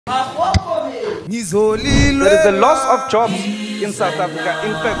There is a loss of jobs in South Africa.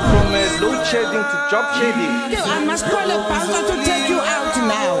 In fact, from load shedding to job shedding. I must call a pastor to take you out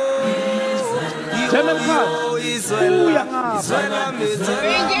now. German cards.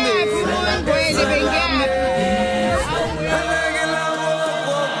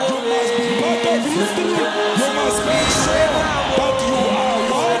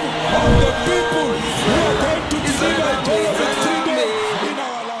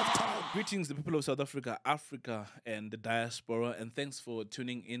 Greetings, the people of South Africa, Africa, and the diaspora, and thanks for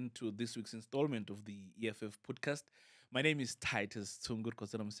tuning in to this week's installment of the EFF podcast. My name is Titus Tungur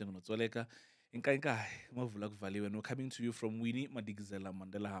Kosanamsengonotzoleka. And we're coming to you from Winnie Madikizela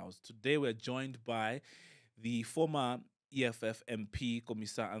Mandela House. Today we're joined by the former EFF MP,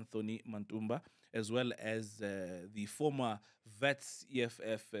 Commissar Anthony Matumba, as well as the former VETS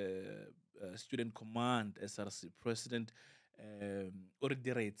EFF Student Command SRC President,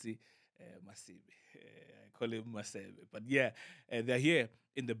 Orediretse, Masebe. I call him Masebe. But yeah, they're here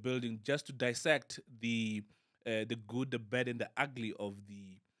in the building just to dissect the good, the bad, and the ugly of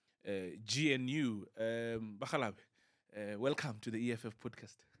the GNU. Bakhalabe, welcome to the EFF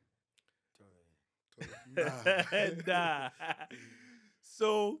podcast. Nah.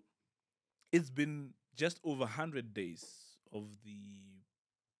 So, it's been just over 100 days of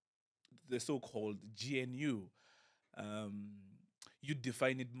the so-called GNU. You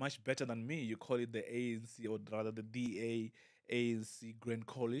define it much better than me. You call it the ANC, or rather the DA-ANC Grand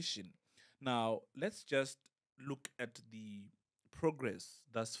Coalition. Now, let's just look at the progress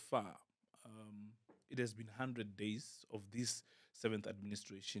thus far. It has been 100 days of this 7th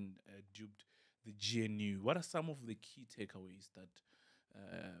administration dubbed the GNU. What are some of the key takeaways that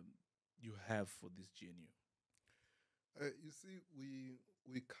you have for this GNU? You see,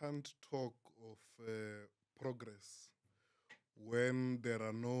 we can't talk of progress when there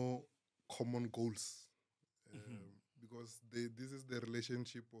are no common goals, because this is the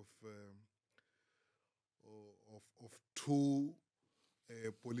relationship of two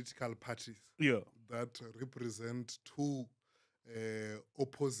political parties that represent two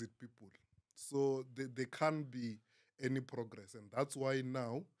opposite people. So there can't be any progress, and that's why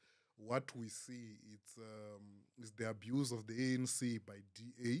now what we see is the abuse of the ANC by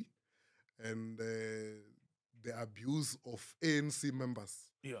DA and the abuse of ANC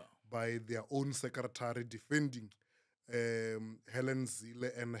members by their own secretary defending Helen Zille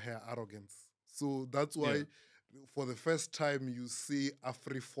and her arrogance. So that's why for the first time you see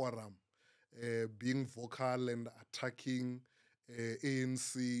AfriForum being vocal and attacking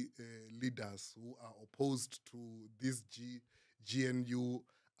ANC leaders who are opposed to this GNU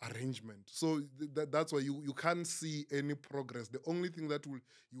arrangement. So that's why you can't see any progress. The only thing that you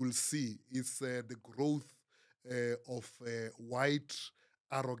will see is the growth of white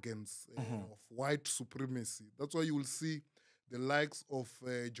arrogance, of white supremacy. That's why you will see the likes of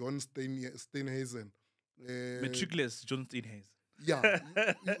John Steenhuisen. Matriculous John Steenhuisen. Yeah,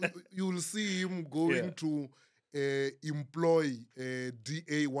 you will see him going to employ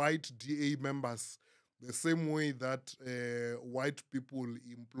white DA members the same way that white people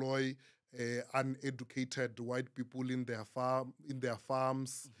employ uneducated white people in their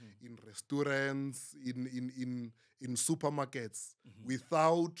farms, in restaurants, in supermarkets,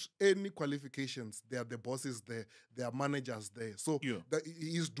 without any qualifications. They are the bosses there, they are managers there. So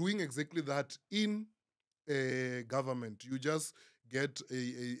he's doing exactly that in government. You just get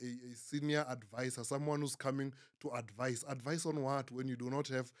a senior advisor, someone who's coming to advise on what when you do not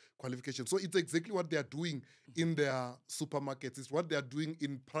have qualifications. So it's exactly what they are doing in their supermarkets. It's what they are doing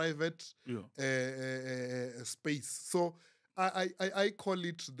in private space. So I call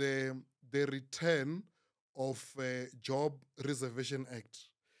it the return of Job Reservation Act.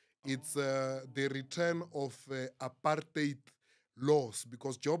 It's the return of apartheid laws,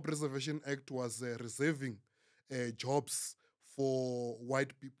 because Job Reservation Act was reserving jobs for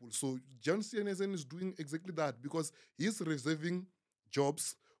white people. So John Steenhuisen is doing exactly that, because he's reserving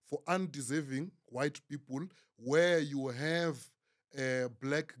jobs for undeserving white people where you have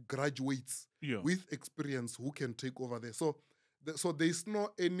black graduates with experience who can take over there. So there's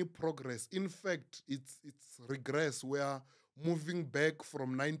not any progress. In fact, it's regress. We are moving back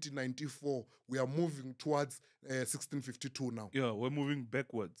from 1994. We are moving towards 1652 now. Yeah, we're moving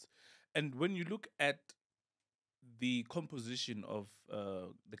backwards. And when you look at the composition of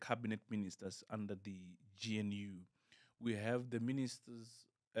the cabinet ministers under the GNU, we have the ministers,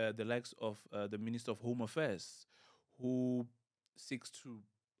 the likes of the Minister of Home Affairs, who seeks to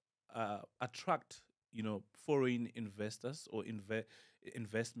attract, foreign investors or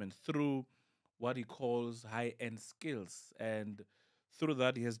investment through what he calls high-end skills and through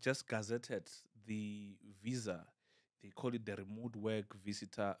that, he has just gazetted the visa. They call it the remote work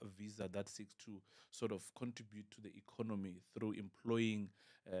visitor visa that seeks to sort of contribute to the economy through employing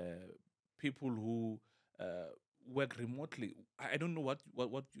people who work remotely. I don't know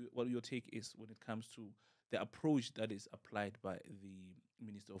what your take is when it comes to the approach that is applied by the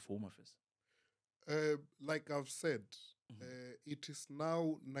Minister of Home Affairs. Like I've said, it is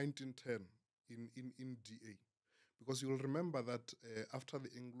now 1910 in DA. Because you'll remember that after the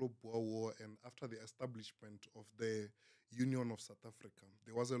Anglo-Boer War and after the establishment of the Union of South Africa,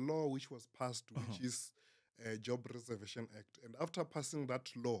 there was a law which was passed, which is Job Reservation Act. And after passing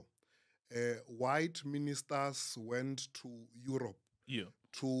that law, white ministers went to Europe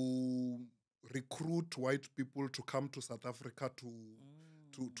to recruit white people to come to South Africa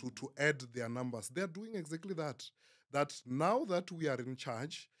to add their numbers. They're doing exactly that. That now that we are in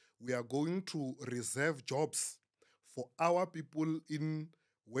charge, we are going to reserve jobs for our people in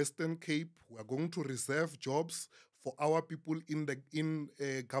Western Cape. We are going to reserve jobs for our people in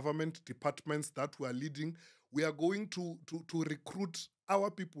government departments that we are leading. We are going to recruit our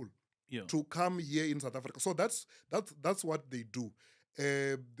people to come here in South Africa. So that's what they do.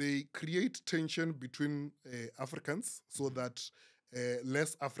 They create tension between Africans so that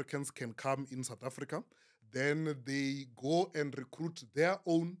less Africans can come in South Africa. Then they go and recruit their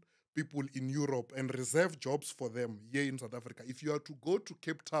own people in Europe and reserve jobs for them here in South Africa. If you are to go to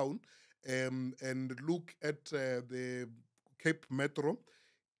Cape Town and look at the Cape Metro,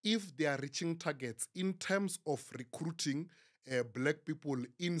 if they are reaching targets in terms of recruiting black people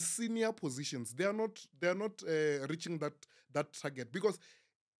in senior positions, they are not reaching that target, because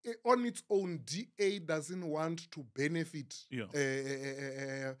on its own, DA doesn't want to benefit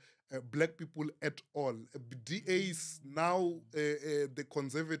black people at all. DA is now the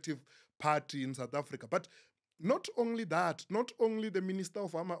Conservative Party in South Africa. But not only that, not only the Minister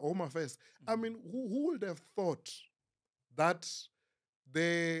of Home Affairs, I mean, who would have thought that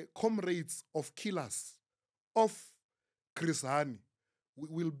the comrades of killers of Chris Hani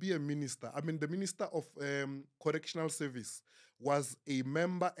will be a minister? I mean, the Minister of Correctional Service was a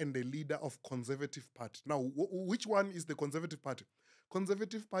member and a leader of Conservative Party. Now, which one is the Conservative Party?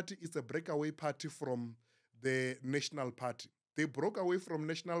 Conservative Party is a breakaway party from the National Party. They broke away from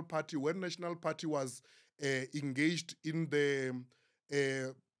National Party when National Party was engaged in the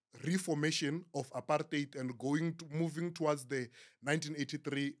reformation of apartheid and moving towards the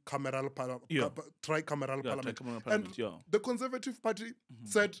 1983 tricameral parliament. And the Conservative Party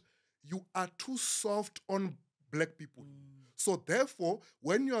said, you are too soft on black people. So therefore,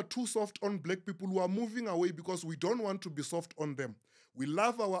 when you are too soft on black people, we are moving away because we don't want to be soft on them. We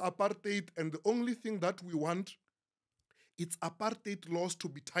love our apartheid, and the only thing that we want is apartheid laws to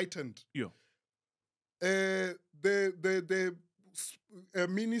be tightened. The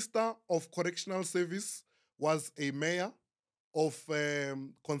Minister of Correctional Service was a mayor of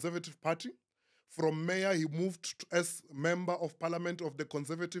Conservative Party. From mayor, he moved as member of parliament of the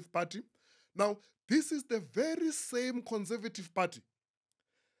Conservative Party. Now, this is the very same Conservative Party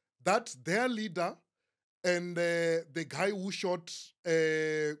that their leader and the guy who shot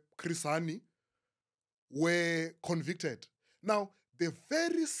Chris Hani were convicted. Now, the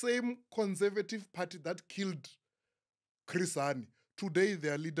very same Conservative Party that killed Chris Hani, today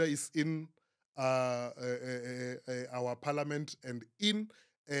their leader is in our parliament and in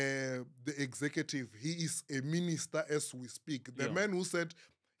the executive. He is a minister as we speak. The man who said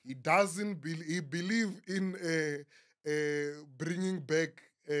he doesn't he believe in bringing back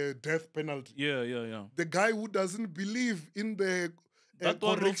death penalty. The guy who doesn't believe in the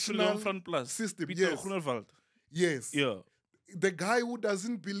correctional system. Yes. The guy who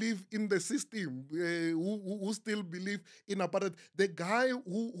doesn't believe in the system, who still believe in apartheid. The guy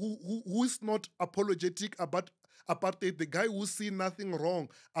who is not apologetic about apartheid. The guy who see nothing wrong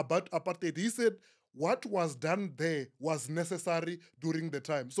about apartheid. He said what was done there was necessary during the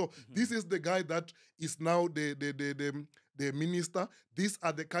time. So this is the guy that is now the minister. These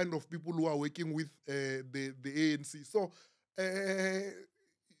are the kind of people who are working with the ANC. So,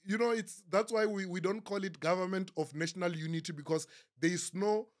 that's why we don't call it government of national unity, because there is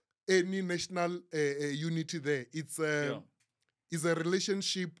no any national unity there. It's a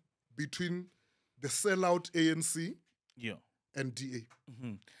relationship between the sellout ANC and DA.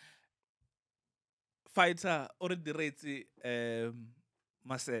 Fighter Orediretse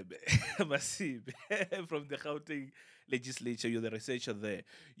Masebe from the Gauteng legislature. You're the researcher there.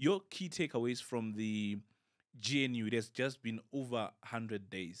 Your key takeaways from the GNU. It has just been over 100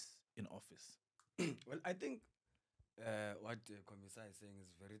 days in office. Well, I think what Commissar is saying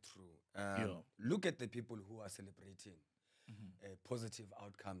is very true. Look at the people who are celebrating. positive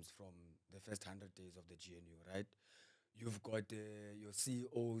outcomes from the first 100 days of the GNU, right? You've got your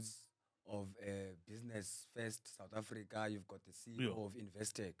CEOs of Business First South Africa. You've got the CEO of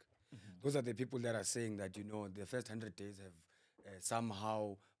Investec. Those are the people that are saying that, you know, the first 100 days have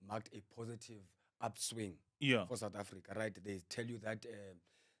somehow marked a positive upswing for South Africa, right? They tell you that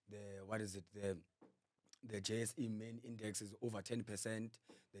the JSE main index is over 10%.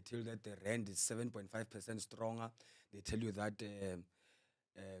 They tell you that the rand is 7.5% stronger. They tell you that you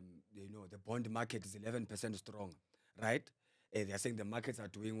know, the bond market is 11% stronger, right? They are saying the markets are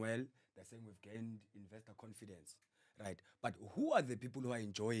doing well. They're saying we've gained investor confidence, right? But who are the people who are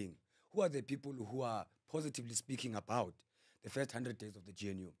enjoying? Who are the people who are positively speaking about the first 100 days of the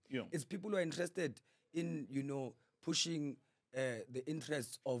GNU? It's people who are interested in, you know, pushing the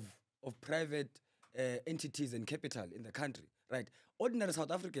interests of private entities and capital in the country, right? Ordinary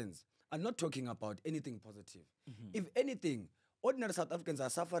South Africans are not talking about anything positive. If anything, ordinary South Africans are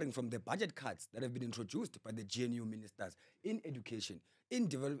suffering from the budget cuts that have been introduced by the GNU ministers in education,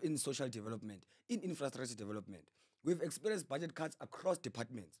 in social development, in infrastructure development. We've experienced budget cuts across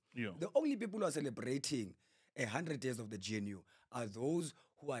departments. The only people who are celebrating 100 days of the GNU are those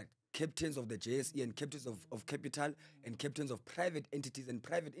who are captains of the JSE and captains of capital and captains of private entities and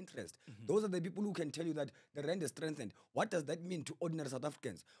private interest. Those are the people who can tell you that the rand is strengthened. What does that mean to ordinary South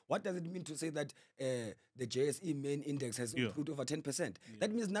Africans? What does it mean to say that the JSE main index has improved over 10%?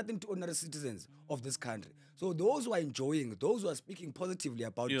 That means nothing to ordinary citizens of this country. So those who are enjoying, those who are speaking positively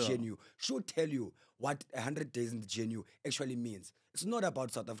about GNU should tell you what 100 days in the GNU actually means. It's not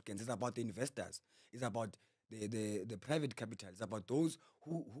about South Africans, it's about the investors. It's about the private capital. It's about those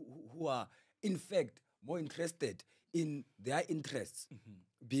who are, in fact, more interested in their interests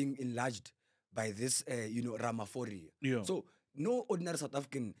being enlarged by this, you know, Ramaphoria. So no ordinary South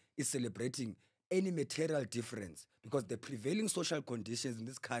African is celebrating any material difference because the prevailing social conditions in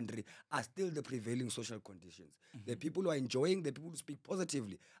this country are still the prevailing social conditions. The people who are enjoying, the people who speak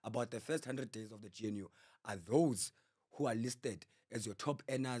positively about the first 100 days of the GNU are those who are listed as your top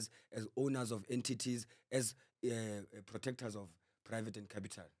earners, as owners of entities, as protectors of private and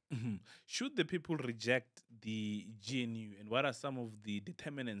capital. Should the people reject the GNU, and what are some of the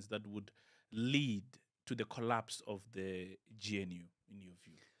determinants that would lead to the collapse of the GNU, in your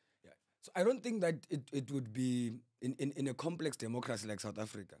view? Yeah. So I don't think that it would be, in a complex democracy like South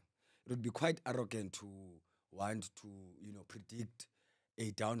Africa, it would be quite arrogant to want to, you know, predict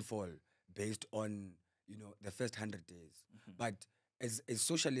a downfall based on, you know, the first 100 days. But as a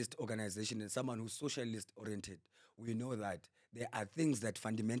socialist organization and someone who's socialist oriented, we know that there are things that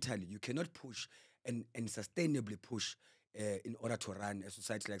fundamentally you cannot push and sustainably push in order to run a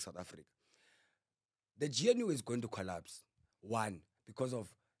society like South Africa. The GNU is going to collapse. One, because of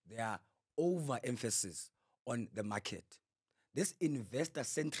their overemphasis on the market. This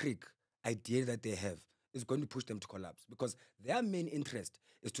investor-centric idea that they have is going to push them to collapse because their main interest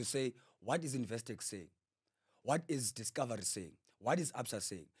is to say, what is Investec saying? What is Discovery saying? What is ABSA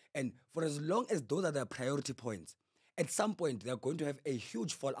saying? And for as long as those are their priority points, at some point they're going to have a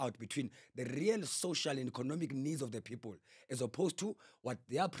huge fallout between the real social and economic needs of the people as opposed to what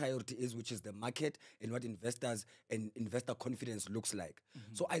their priority is, which is the market and what investors and investor confidence looks like.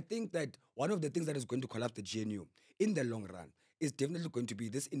 So I think that one of the things that is going to collapse the GNU in the long run is definitely going to be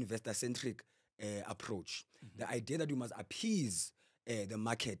this investor-centric approach. The idea that you must appease the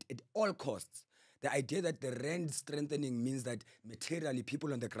market at all costs. The idea that the rand strengthening means that materially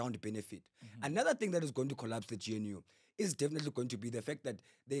people on the ground benefit. Another thing that is going to collapse the GNU is definitely going to be the fact that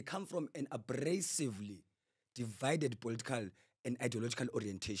they come from an abrasively divided political and ideological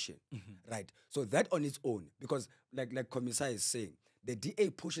orientation, right? So that on its own, because like Commissar is saying, the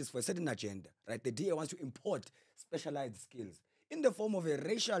DA pushes for a certain agenda, right? The DA wants to import specialized skills in the form of a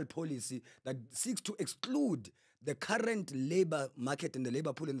racial policy that seeks to exclude the current labor market and the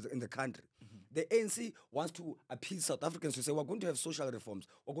labor pool in the country. The ANC wants to appease South Africans to say, we're going to have social reforms.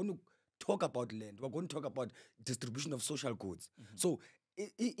 We're going to talk about land. We're going to talk about distribution of social goods. So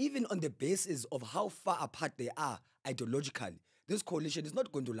even on the basis of how far apart they are ideologically, this coalition is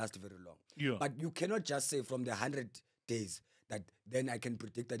not going to last very long. But you cannot just say from the 100 days that then I can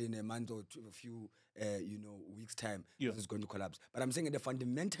predict that in a month or a few weeks' time, this is going to collapse. But I'm saying at the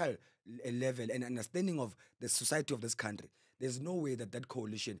fundamental level and understanding of the society of this country, there's no way that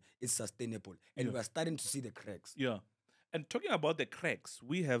coalition is sustainable. And we're starting to see the cracks. And talking about the cracks,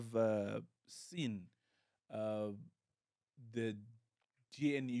 we have seen the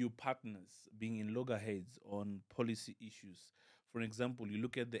GNU partners being in loggerheads on policy issues. For example, you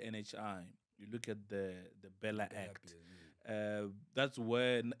look at the NHI, you look at the Bella Act. That's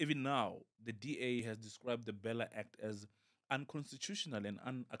where, even now, the DA has described the Bella Act as unconstitutional and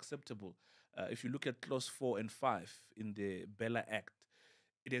unacceptable. If you look at clause 4 and 5 in the Bella Act,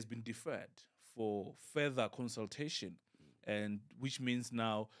 it has been deferred for further consultation, and which means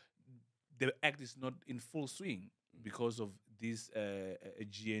now the act is not in full swing because of this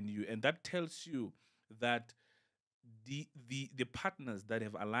GNU, and that tells you that the partners that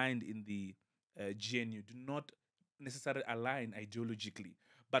have aligned in the GNU do not necessarily align ideologically.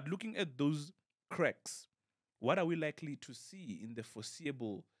 But looking at those cracks, what are we likely to see in the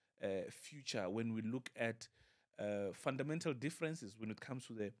foreseeable future when we look at fundamental differences when it comes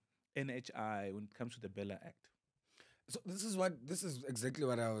to the NHI, when it comes to the Bella Act? So this is exactly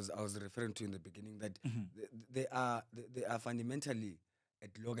what I was referring to in the beginning, that they are fundamentally at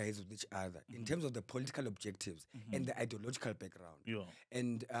loggerheads with each other in terms of the political objectives and the ideological background. Yeah.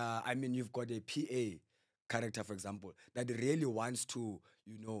 And I mean, you've got a PA character, for example, that really wants to,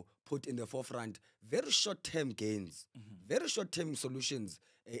 put in the forefront very short-term gains, very short-term solutions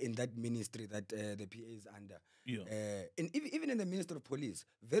in that ministry that the PA is under. Yeah. And even in the Ministry of Police,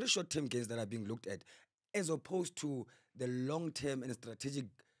 very short-term gains that are being looked at, as opposed to the long-term and strategic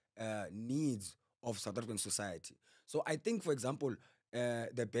needs of South African society. So I think, for example,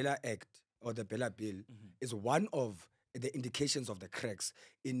 the Bella Act or the Bella Bill is one of the indications of the cracks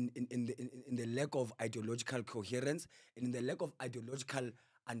in the lack of ideological coherence and in the lack of ideological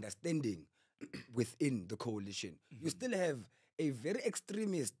understanding within the coalition. You still have a very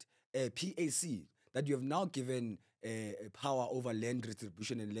extremist PAC that you have now given power over land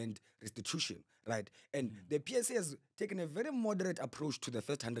distribution and land restitution, right? And the PAC has taken a very moderate approach to the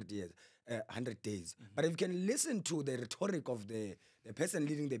first 100 days. But if you can listen to the rhetoric of the person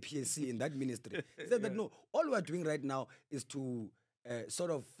leading the PAC in that ministry, he said that no, all we're doing right now is to sort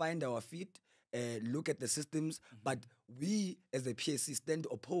of find our feet, look at the systems, but we as the PAC stand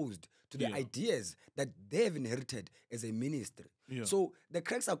opposed to the ideas that they have inherited as a ministry. So the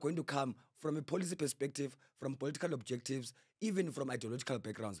cracks are going to come from a policy perspective, from political objectives, even from ideological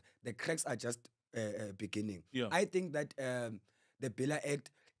backgrounds. The cracks are just beginning. I think that the Bella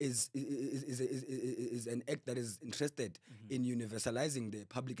Act is an act that is interested in universalizing the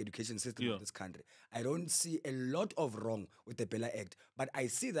public education system of this country. I don't see a lot of wrong with the Bella Act, but I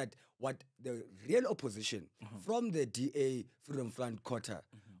see that what the real opposition from the DA Freedom Front quarter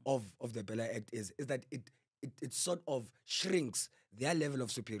of the Bella Act is that it sort of shrinks their level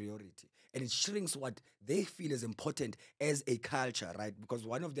of superiority, and it shrinks what they feel is important as a culture, right? Because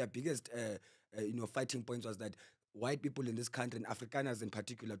one of their biggest fighting points was that white people in this country, and Afrikaners in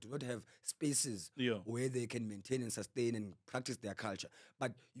particular, do not have spaces where they can maintain and sustain and practice their culture.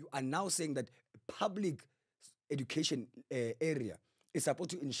 But you are now saying that public education area is supposed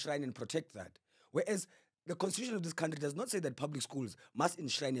to enshrine and protect that. Whereas the constitution of this country does not say that public schools must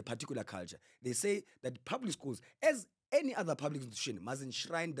enshrine a particular culture. They say that public schools, as any other public institution, must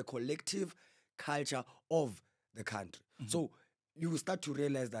enshrine the collective culture of the country. So you will start to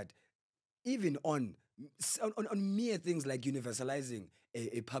realize that even on mere things like universalizing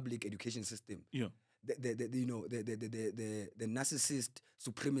a public education system, the narcissist,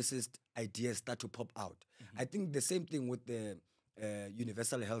 supremacist ideas start to pop out. I think the same thing with the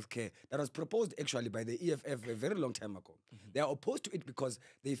universal healthcare that was proposed actually by the EFF a very long time ago. They are opposed to it because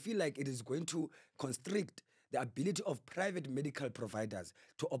they feel like it is going to constrict the ability of private medical providers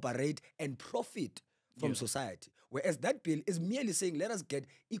to operate and profit from society. Whereas that bill is merely saying, let us get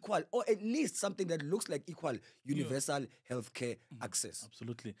equal, or at least something that looks like equal, universal healthcare access.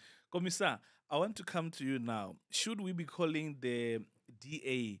 Absolutely. Commissar, I want to come to you now. Should we be calling the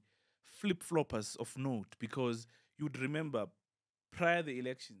DA flip-floppers of note? Because you'd remember, prior to the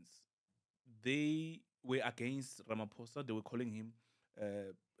elections, they were against Ramaphosa. They were calling him,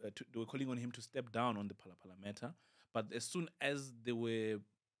 they were calling on him to step down on the Phala matter. But as soon as they were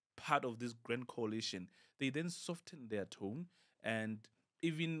part of this grand coalition, they then softened their tone, and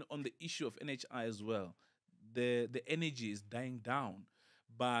even on the issue of NHI as well, the energy is dying down.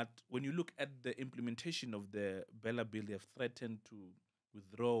 But when you look at the implementation of the Bella Bill, they have threatened to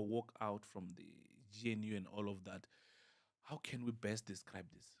withdraw, walk out from the GNU and all of that. How can we best describe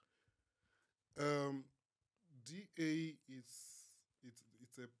this? DA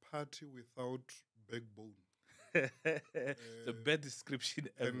it's a party without backbone. It's a bad description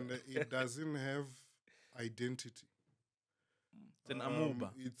ever. And it doesn't have identity. It's an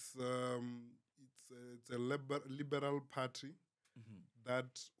amoeba. It's a liberal party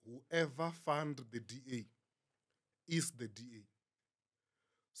that whoever fund the DA is the DA.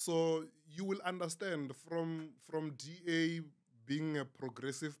 So you will understand from DA being a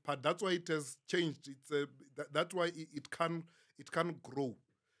progressive party. That's why it has changed. That's why it can grow.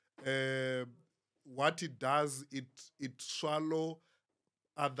 what it does, it swallow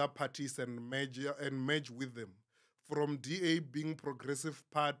other parties and merge with them. From DA being Progressive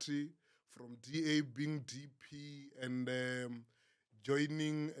Party, from DA being DP, and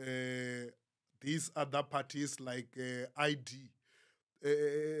joining these other parties like ID.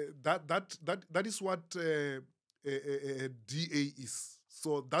 That is what DA is.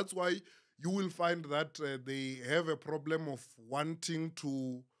 So that's why you will find that they have a problem of wanting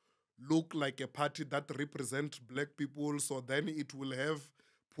to look like a party that represents black people. So then it will have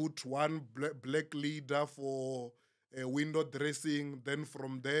put one black leader for window dressing. Then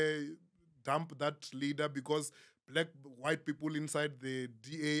from there, dump that leader because white people inside the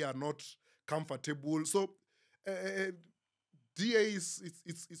DA are not comfortable. So DA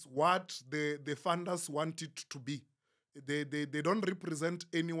is what the funders want it to be. They don't represent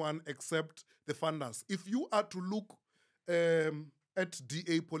anyone except the funders. If you are to look at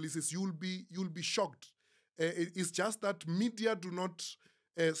DA policies, you'll be shocked. It's just that media do not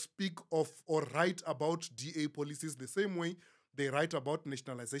speak of or write about DA policies the same way they write about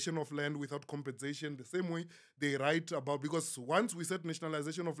nationalization of land without compensation, the same way they write about, because once we said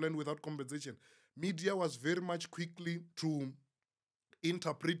nationalization of land without compensation, media was very much quickly to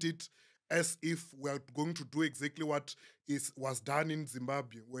interpret it as if we are going to do exactly what was done in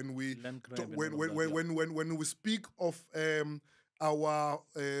Zimbabwe when we when we speak of our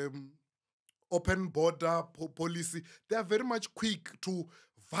open border policy. They are very much quick to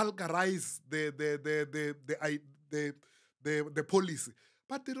vulgarize the policy,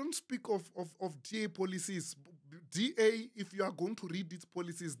 but they don't speak of DA policies. DA, if you are going to read these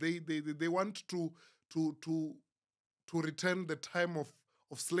policies, they want to return the time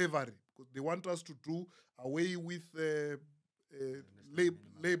of slavery. They want us to do away with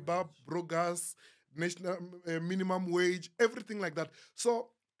labor, brokers, national minimum wage, everything like that. So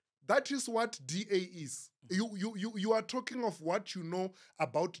that is what DA is. You are talking of what you know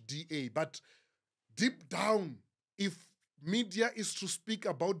about DA, but deep down, if media is to speak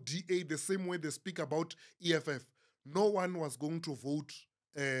about DA the same way they speak about EFF, no one was going to vote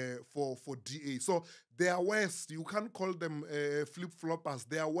for DA. So they are worse. You can't call them flip-floppers.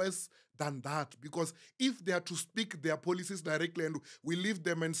 They are worse than that, because if they are to speak their policies directly and we leave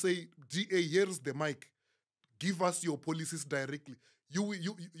them and say, DA, here's the mic, give us your policies directly, you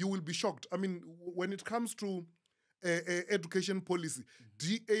will be shocked. I mean, when it comes to education policy,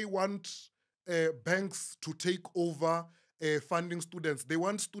 DA wants banks to take over funding students. They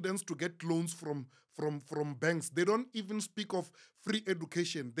want students to get loans from banks. They don't even speak of free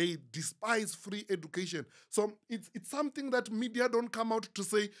education. They despise free education. So it's something that media don't come out to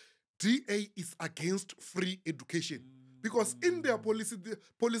say DA is against free education. Because in their policies,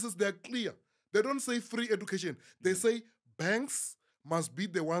 they are clear. They don't say free education. They say banks must be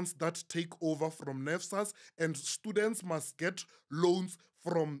the ones that take over from NEFSAs and students must get loans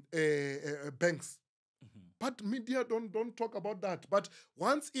from banks. But media don't talk about that. But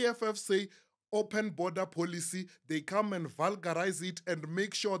once EFF say open border policy, they come and vulgarize it and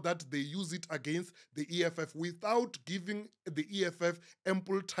make sure that they use it against the EFF without giving the EFF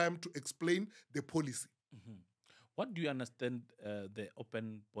ample time to explain the policy. What do you understand the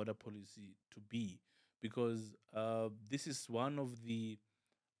open border policy to be? Because this is one of the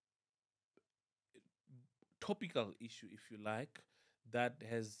topical issue, if you like, that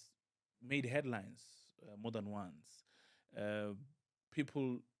has made headlines more than once.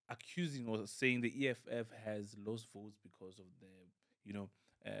 People accusing or saying the EFF has lost votes because of the,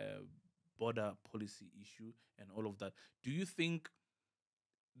 border policy issue and all of that. Do you think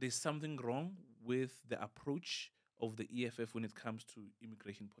there's something wrong with the approach of the EFF when it comes to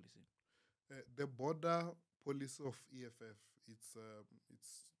immigration policy? The border policy of EFF, it's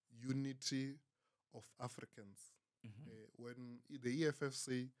unity of Africans. When the EFF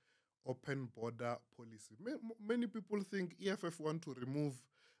say open border policy, many people think EFF want to remove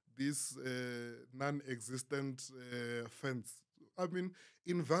this non-existent fence. I mean,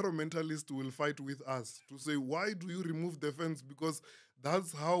 environmentalists will fight with us to say, why do you remove the fence? Because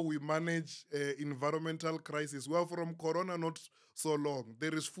that's how we manage environmental crisis. Well, from Corona, not so long.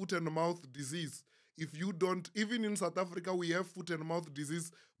 There is foot and mouth disease. If you don't, even in South Africa, we have foot and mouth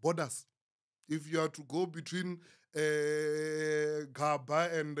disease borders. If you are to go between Gaba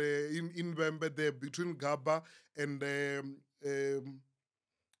and in Bembe, there between Gaba and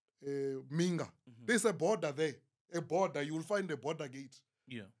Minga, there's a border there. A border, you will find a border gate.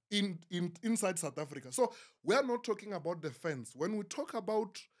 Yeah. Inside South Africa. So we are not talking about the fence. When we talk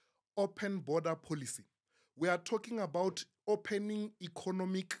about open border policy, we are talking about opening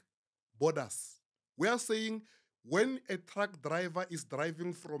economic borders. We are saying when a truck driver is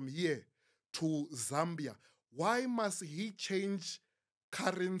driving from here to Zambia, why must he change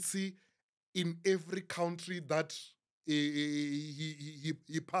currency in every country that he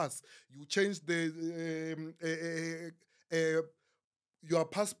pass? You change your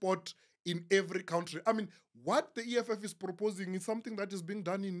passport in every country. I mean, what the EFF is proposing is something that is being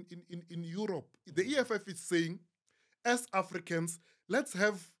done in Europe. The EFF is saying, as Africans, let's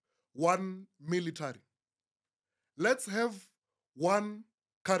have one military. Let's have one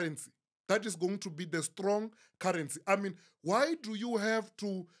currency. That is going to be the strong currency. I mean, why do you have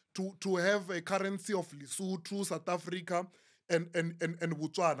to have a currency of Lesotho, South Africa, and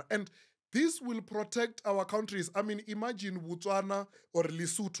Botswana? And this will protect our countries. I mean, imagine Botswana or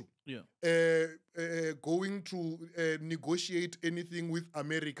Lesotho going to negotiate anything with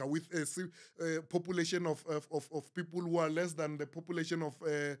America, with a population of people who are less than the population of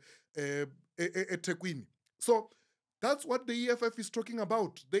eThekwini. So that's what the EFF is talking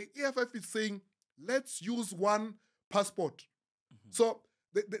about. The EFF is saying, let's use one passport. So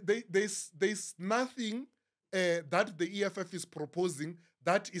there's nothing that the EFF is proposing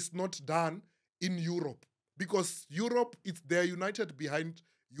that is not done in Europe. Because Europe, they're united behind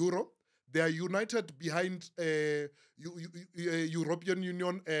Europe. They are united behind European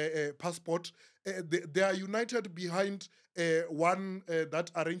Union passport. They are united behind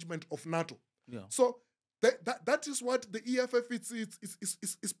that arrangement of NATO. Yeah. So that is what the EFF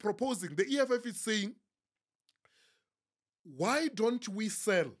is proposing. The EFF is saying, why don't we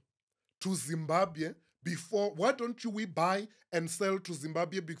sell to Zimbabwe before? Why don't we buy and sell to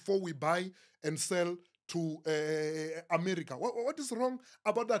Zimbabwe before we buy and sell to America? What is wrong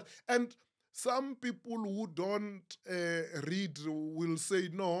about that? And some people who don't read will say,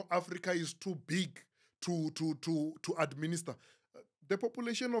 no, Africa is too big to administer. The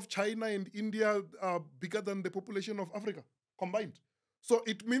population of China and India are bigger than the population of Africa combined. So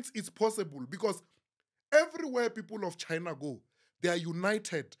it means it's possible, because everywhere people of China go, they are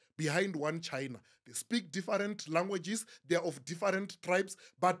united behind one China. They speak different languages, they are of different tribes,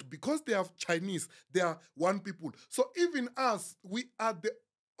 but because they are Chinese, they are one people. So even us, we are the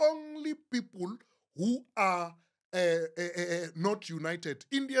only people who are not united.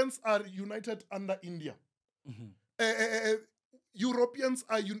 Indians are united under India. Europeans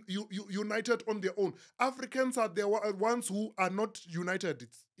are united on their own. Africans are the ones who are not united.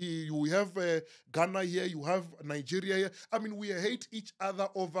 You have Ghana here, you have Nigeria here. I mean, we hate each other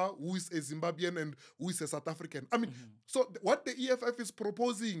over who is a Zimbabwean and who is a South African. I mean, so what the EFF is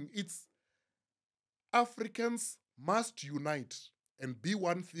proposing, it's Africans must unite and be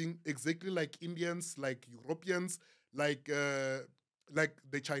one thing, exactly like Indians, like Europeans, like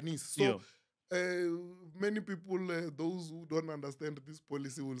the Chinese. So many people, those who don't understand this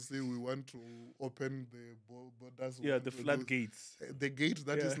policy, will say we want to open the borders. Yeah, the floodgates. The gate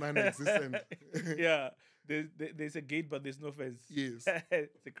that is non-existent. Yeah, there's a gate, but there's no fence. Yes.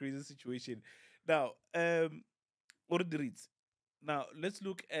 It's a crazy situation. Now, Orediretse. Now, let's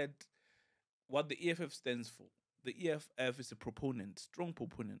look at what the EFF stands for. The EFF is a strong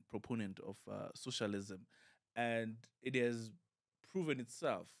proponent of socialism, and it has proven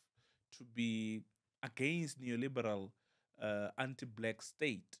itself to be against neoliberal anti-black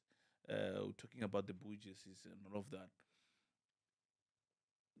state. Talking about the bourgeoisie and all of that.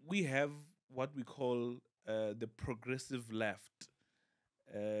 We have what we call the progressive left.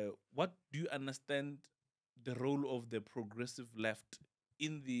 What do you understand the role of the progressive left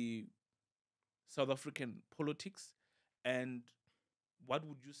in the South African politics, and what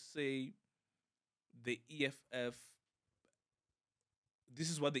would you say the EFF, this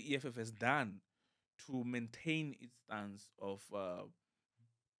is what the EFF has done to maintain its stance of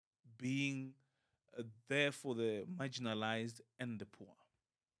being there for the marginalized and the poor?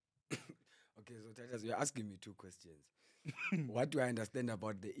 Okay, so Titus, you're asking me two questions. What do I understand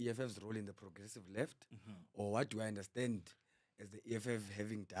about the EFF's role in the progressive left? Or what do I understand as the EFF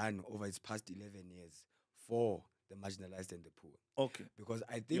having done over its past 11 years for the marginalized and the poor? Okay. Because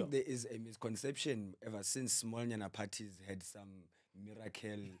I think there is a misconception ever since small Nyana parties had some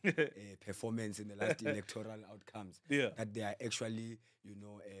miracle performance in the last electoral outcomes, that they are actually,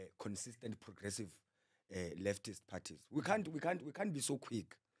 consistent progressive leftist parties. We can't be so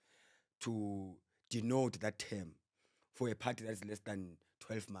quick to denote that term for a party that's less than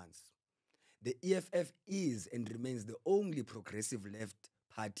 12 months. The EFF is and remains the only progressive left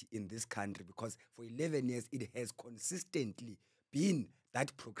party in this country, because for 11 years it has consistently been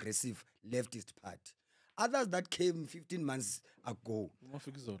that progressive leftist party. others that came 15 months ago,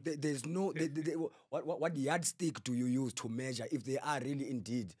 there's no, what yardstick do you use to measure if they are really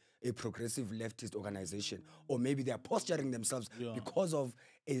indeed a progressive leftist organization, or maybe they are posturing themselves because of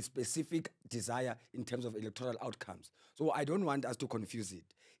a specific desire in terms of electoral outcomes? So I don't want us to confuse it.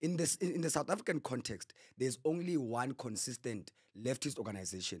 In the South African context, there's only one consistent leftist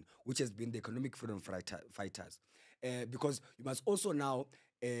organization, which has been the Economic Freedom Fighters. Because you must also now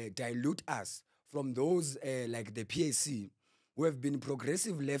dilute us from those like the PAC, who have been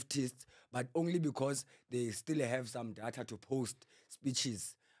progressive leftists, but only because they still have some data to post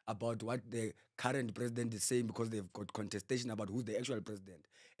speeches about what the current president is saying, because they've got contestation about who's the actual president,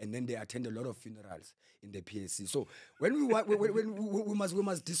 and then they attend a lot of funerals in the PAC. So when we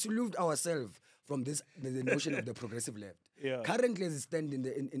must dissolve ourselves from this the notion of the progressive left. Currently, as it stands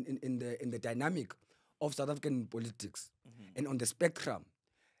in the dynamic of South African politics, and on the spectrum,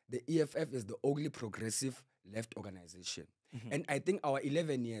 the EFF is the only progressive left organization, and I think our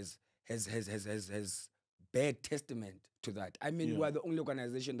 11 years has bear testament to that. I mean, we are the only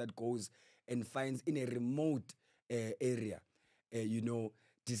organization that goes and finds in a remote area,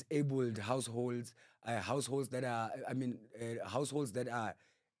 disabled households, households that are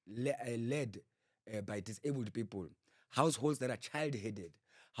led by disabled people, households that are child-headed,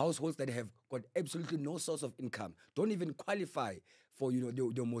 households that have got absolutely no source of income, don't even qualify for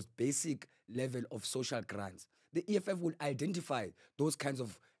the most basic level of social grants. The EFF will identify those kinds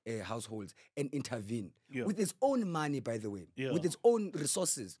of households and intervene with its own money, by the way, with its own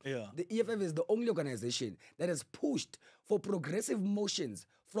resources. The EFF is the only organization that has pushed for progressive motions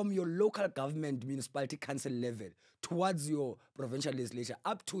from your local government, municipality council level towards your provincial legislature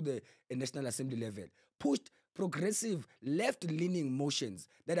up to the National Assembly level, pushed progressive left-leaning motions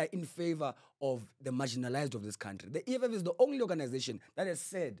that are in favor of the marginalized of this country. The EFF is the only organization that has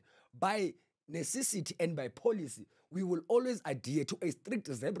said, by necessity and by policy, we will always adhere to a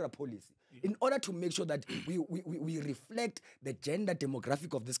strict zebra policy in order to make sure that we reflect the gender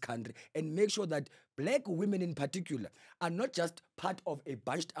demographic of this country, and make sure that black women in particular are not just part of a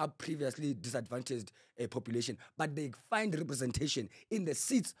bunched up, previously disadvantaged population, but they find representation in the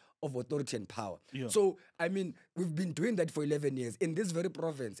seats of authority and power. So, I mean, we've been doing that for 11 years. In this very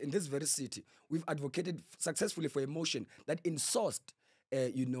province, in this very city, we've advocated successfully for a motion that insourced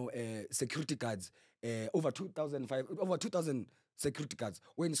security guards, over 2,000 security guards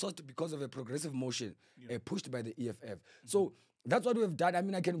were insourced because of a progressive motion pushed by the EFF. So that's what we've done. I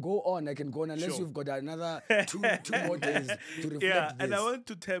mean, I can go on unless you've got another two more days to reflect this. And I want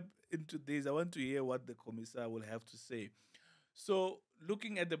to tap into this. I want to hear what the Commissar will have to say. So,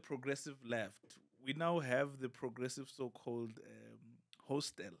 looking at the progressive left, we now have the progressive so-called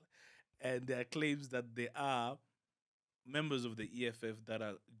hostel, and there are claims that there are members of the EFF that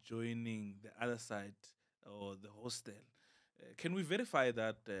are joining the other side or the hostel. Can we verify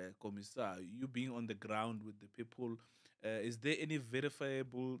that, Commissar? You being on the ground with the people, is there any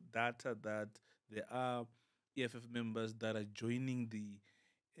verifiable data that there are EFF members that are joining the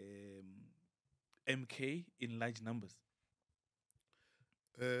MK in large numbers?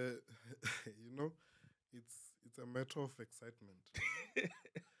 It's a matter of excitement.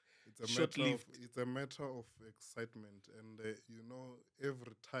 Short-lived. It's a matter of excitement, and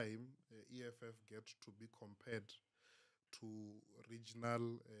every time EFF gets to be compared to regional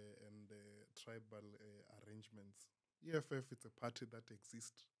and tribal arrangements, EFF is a party that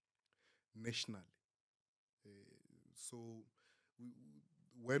exists nationally. So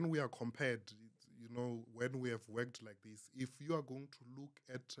when we are compared, when we have worked like this, if you are going to look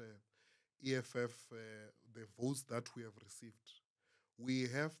at EFF, the votes that we have received, we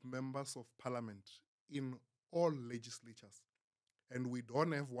have members of parliament in all legislatures, and we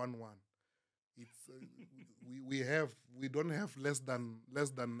don't have one. It's we don't have less than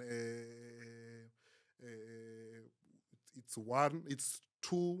it's one. It's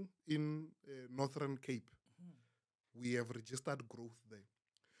two in Northern Cape. We have registered growth there.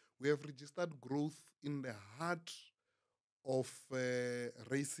 We have registered growth in the heart of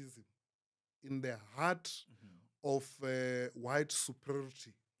racism, in the heart of white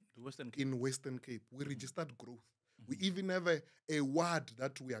superiority in Western Cape. We registered growth. We even have a ward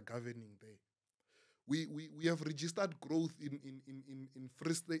that we are governing there. We have registered growth in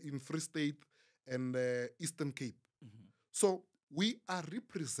Free State and Eastern Cape. So we are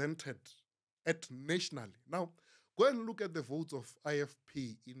represented nationally. Now, go and look at the votes of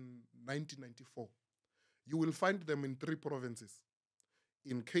IFP in 1994. You will find them in 3 provinces.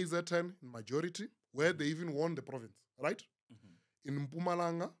 In KZN, in majority, where they even won the province, right? In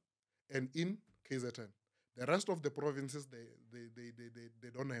Mpumalanga and in KZN. The rest of the provinces, they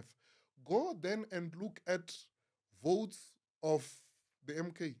don't have. Go then and look at votes of the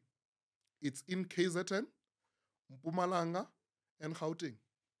MK. It's in KZN, Mpumalanga, and Gauteng.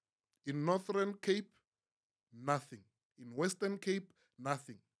 In Northern Cape, nothing. In Western Cape,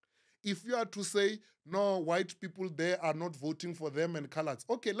 nothing. If you are to say, no, white people there are not voting for them and coloreds,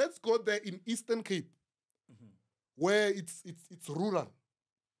 okay, let's go there in Eastern Cape, where it's rural.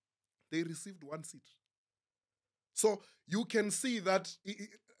 They received 1 seat. So you can see that,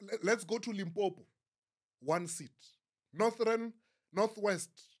 let's go to Limpopo, 1 seat. Northwest,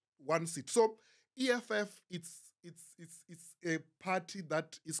 1 seat. So EFF, it's a party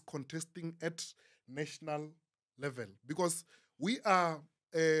that is contesting at national level because we are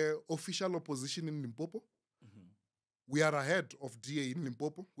official opposition in Limpopo. We are ahead of DA in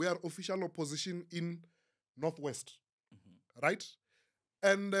Limpopo. We are official opposition in Northwest, right?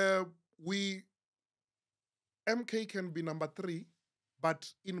 And MK can be number 3,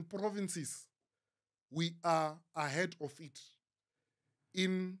 but in provinces, we are ahead of it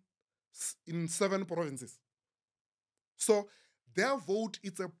in 7 provinces. So their vote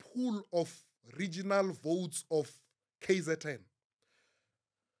is a pool of regional votes of KZN.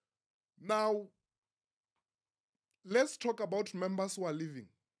 Now, let's talk about members who are leaving.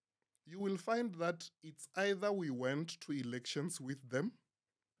 You will find that it's either we went to elections with them,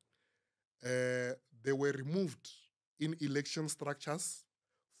 they were removed in election structures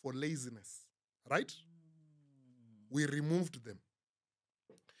for laziness, right? We removed them.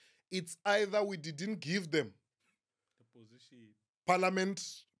 It's either we didn't give them The position. parliament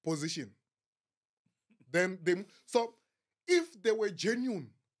position. So if they were genuine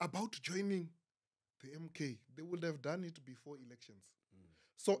about joining the MK, they would have done it before elections.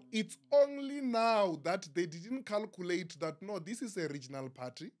 So it's only now that they didn't calculate that, no, this is a regional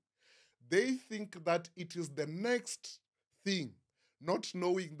party. They think that it is the next thing, not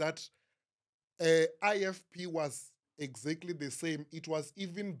knowing that IFP was exactly the same. It was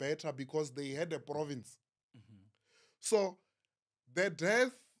even better because they had a province. So the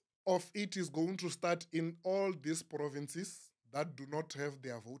death of it is going to start in all these provinces that do not have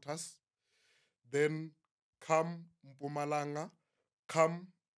their voters. Then come Mpumalanga, come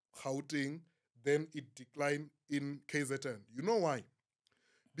Gauteng, then it decline in KZN. You know why?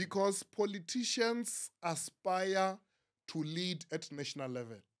 Because politicians aspire to lead at national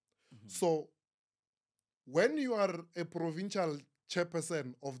level. So when you are a provincial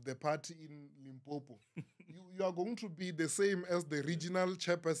chairperson of the party in Limpopo, you are going to be the same as the regional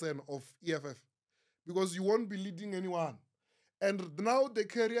chairperson of EFF because you won't be leading anyone. And now the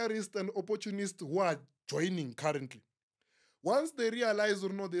careerists and opportunists who are joining currently, once they realize,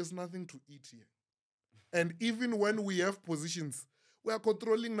 no, there's nothing to eat here. And even when we have positions, we are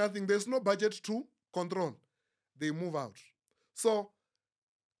controlling nothing. There's no budget to control. They move out. So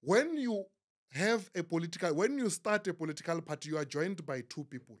when you start a political party, you are joined by 2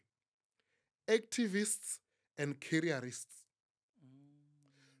 people, activists and careerists.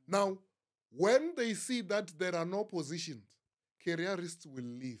 Now, when they see that there are no positions, careerists will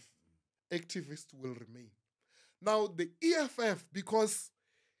leave, activists will remain. Now, the EFF, because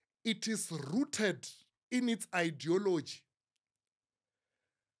it is rooted in its ideology,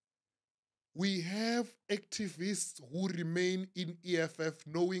 we have activists who remain in EFF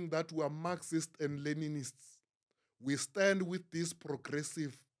knowing that we are Marxists and Leninists. We stand with this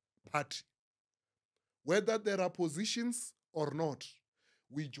progressive party. Whether there are positions or not,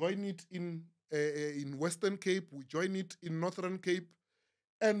 we join it in Western Cape, we join it in Northern Cape,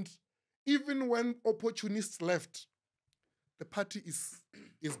 and even when opportunists left, the party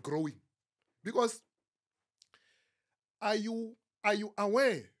is growing. Because are you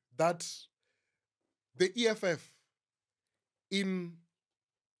aware that the EFF in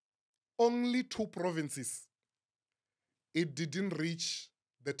only 2 provinces, it didn't reach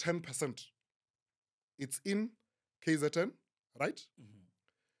the 10%. It's in KZN, right?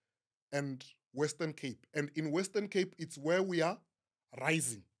 And Western Cape. And in Western Cape, it's where we are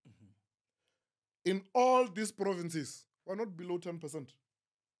rising. In all these provinces, we're not below 10%.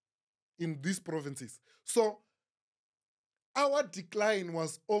 In these provinces. So our decline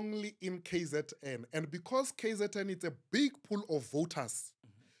was only in KZN. And because KZN is a big pool of voters,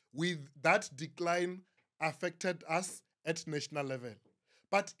 with that decline affected us at national level.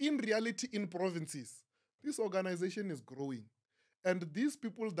 But in reality, in provinces, this organization is growing. And these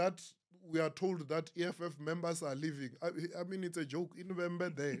people that we are told that EFF members are leaving, I mean, it's a joke. In November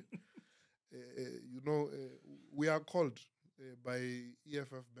there, we are called by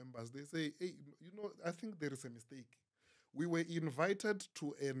EFF members. They say, hey, I think there is a mistake. We were invited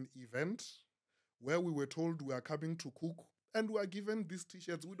to an event where we were told we are coming to cook and we are given these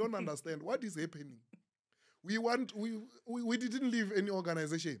T-shirts. We don't understand what is happening. We didn't leave any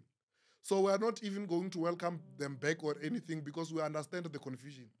organization. So we are not even going to welcome them back or anything because we understand the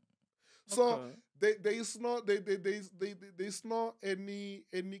confusion. So there is no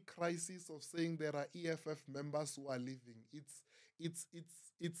any crisis of saying there are EFF members who are leaving.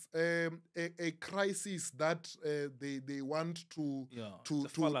 It's a crisis that they want to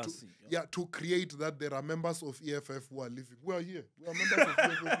create, that there are members of EFF who are leaving. We are here. We are members of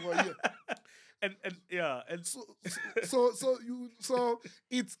EFF who are here. So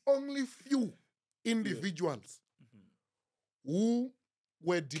it's only few individuals who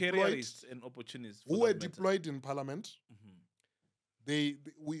were deployed, careerists and opportunists who were deployed in parliament.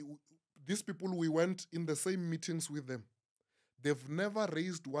 These people, we went in the same meetings with them. They've never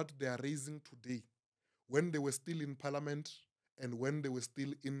raised what they are raising today when they were still in parliament and when they were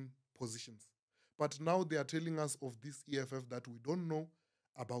still in positions. But now they are telling us of this EFF that we don't know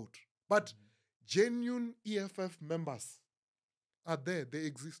about. But genuine EFF members are there. They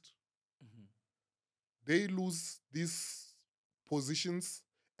exist. They lose these positions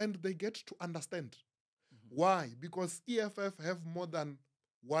and they get to understand. Why? Because EFF have more than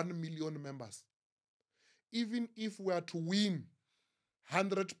 1 million members. Even if we are to win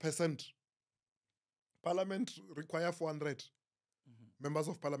 100%, Parliament require 400 members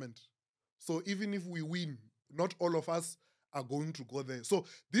of Parliament. So even if we win, not all of us are going to go there. So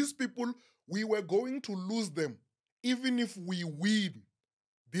these people, we were going to lose them. Even if we win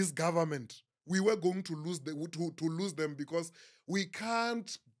this government, we were going to lose them because we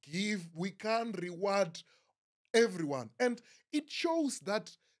can't reward everyone. And it shows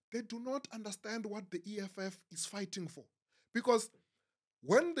that they do not understand what the EFF is fighting for. Because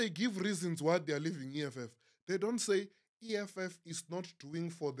when they give reasons why they are leaving EFF, they don't say EFF is not doing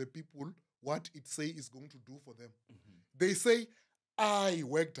for the people what it say is going to do for them. They say, I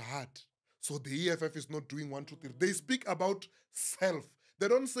worked hard, so the EFF is not doing 1, 2, 3. They speak about self. They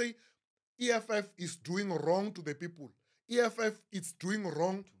don't say EFF is doing wrong to the people. EFF is doing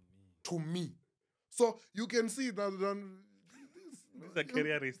wrong to me. So you can see that the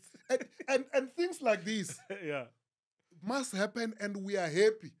careerists. And things like this must happen, and we are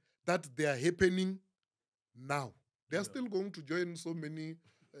happy that they are happening now. They are still going to join so many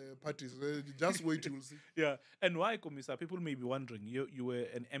parties. Just wait, you will see. Yeah, and why, Commissar? People may be wondering, you were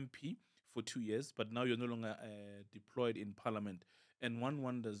an MP for 2 years, but now you're no longer deployed in Parliament. And one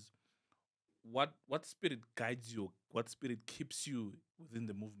wonders, what spirit guides you? What spirit keeps you within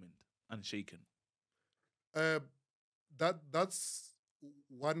the movement unshaken? That's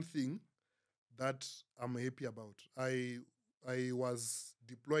one thing that I'm happy about. I was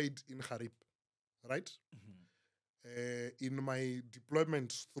deployed in Harib, right? In my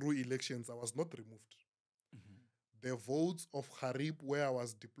deployment through elections, I was not removed. The votes of Harib, where I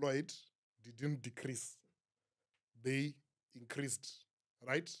was deployed, didn't decrease. They increased,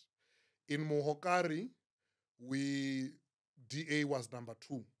 right? In Mohokari, DA was number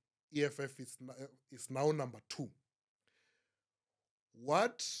 2. EFF is now number 2.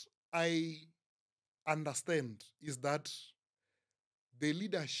 What I understand is that the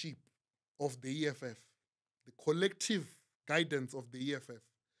leadership of the EFF, the collective guidance of the EFF,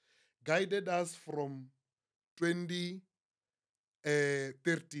 guided us from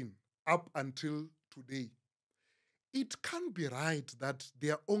 2013 up until today. It can't be right that they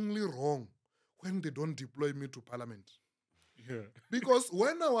are only wrong when they don't deploy me to Parliament. Because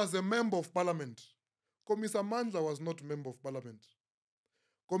when I was a member of Parliament, Commissar Mandla was not member of Parliament.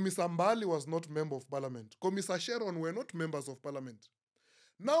 Commissar Mbali was not member of Parliament. Commissar Sharon were not members of Parliament.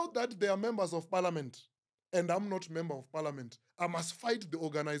 Now that they are members of Parliament and I'm not member of Parliament, I must fight the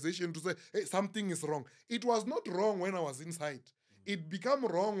organization to say, hey, something is wrong. It was not wrong when I was inside. It became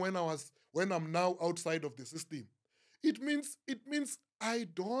wrong when I'm now outside of the system. It means I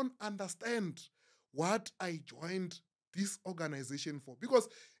don't understand what I joined this organization for. Because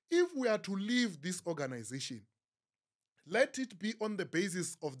if we are to leave this organization, let it be on the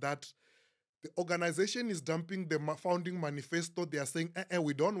basis of that the organization is dumping the founding manifesto. They are saying,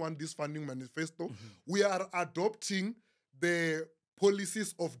 we don't want this founding manifesto. We are adopting the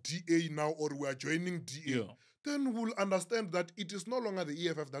policies of DA now, or we are joining DA. Then we'll understand that it is no longer the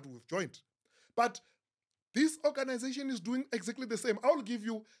EFF that we've joined. But this organization is doing exactly the same. I'll give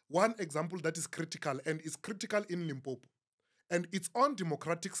you one example that is critical, and it's critical in Limpopo. And it's on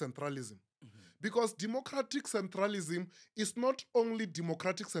democratic centralism. Because democratic centralism is not only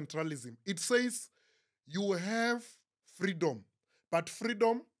democratic centralism. It says you have freedom, but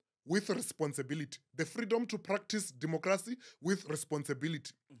freedom with responsibility. The freedom to practice democracy with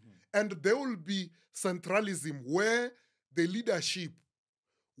responsibility. And there will be centralism where the leadership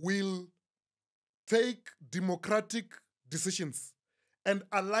will take democratic decisions and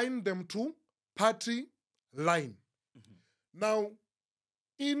align them to party line. Now,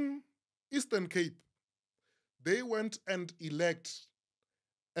 in Eastern Cape, they went and elect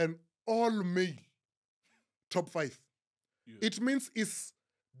an all-male top 5. Yeah. It means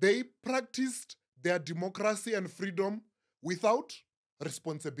they practiced their democracy and freedom without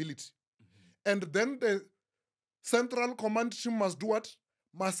responsibility. And then the Central Command team must do what?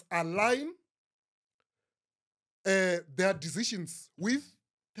 Must align their decisions with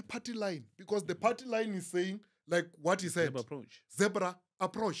the party line. Because the party line is saying, like what he said, zebra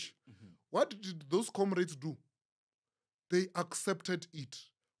approach. What did those comrades do? They accepted it,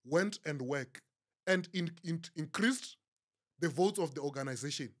 went and worked, and increased the votes of the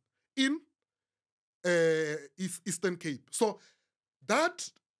organization in Eastern Cape. So that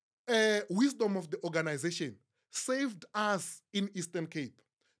wisdom of the organization saved us in Eastern Cape.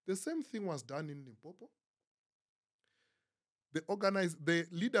 The same thing was done in Limpopo. The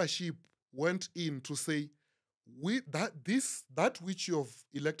leadership went in to say, that which you have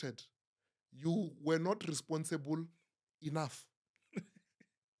elected, you were not responsible enough.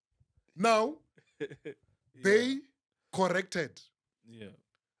 Now, they corrected. Yeah.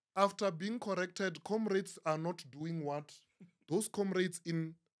 After being corrected, comrades are not doing what those comrades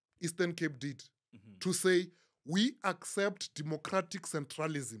in Eastern Cape did, to say, we accept democratic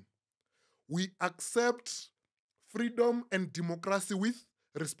centralism. We accept freedom and democracy with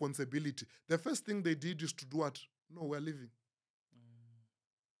responsibility. The first thing they did is to do what? No, we're leaving.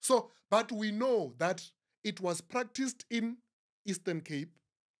 So, but we know that it was practiced in Eastern Cape.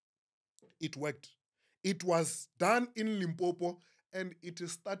 It worked. It was done in Limpopo, and it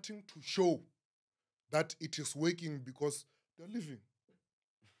is starting to show that it is working because they're leaving.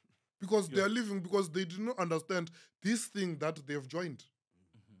 Because they're leaving because they do not understand this thing that they've joined.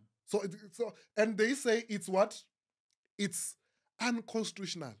 So, and they say it's what? It's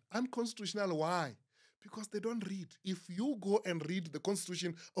unconstitutional. Unconstitutional, why? Because they don't read. If you go and read the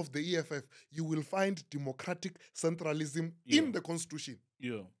constitution of the EFF, you will find democratic centralism in the constitution.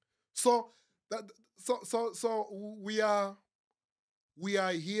 Yeah. So we are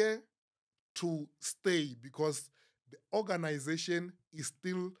here to stay because the organization is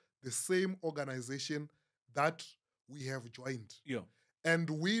still the same organization that we have joined. Yeah. And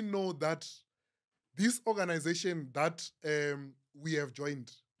we know that this organization that we have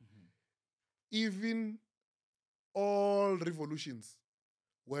joined, even all revolutions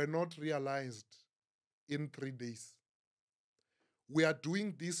were not realized in 3 days. We are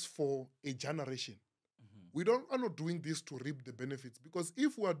doing this for a generation. We are not doing this to reap the benefits, because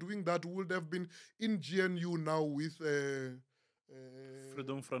if we are doing that, we would have been in GNU now with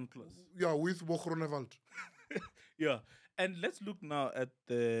Freedom Front Plus. Yeah, with Bochronewald. Yeah, and let's look now at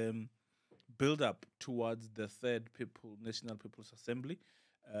the build-up towards the third National People's Assembly.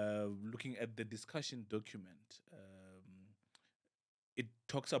 Looking at the discussion document, it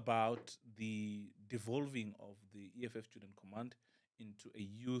talks about the devolving of the EFF Student Command into a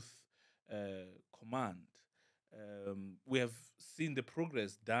youth command. We have seen the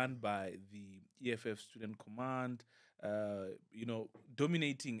progress done by the EFF Student Command,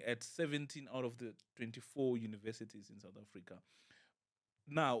 dominating at 17 out of the 24 universities in South Africa.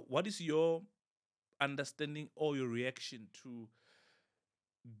 Now, what is your understanding or your reaction to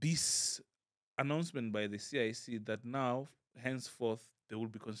this announcement by the CIC that now, henceforth, there will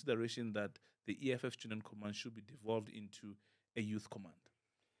be consideration that the EFF Student Command should be devolved into a youth command?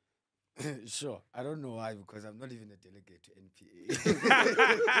 Sure. I don't know why, because I'm not even a delegate to NPA.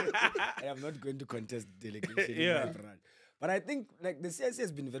 I am not going to contest delegation in my branch. But I think the CIC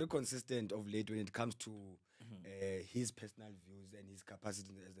has been very consistent of late when it comes to his personal views and his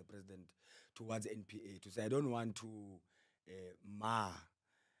capacity as the president towards NPA. To say, I don't want to mar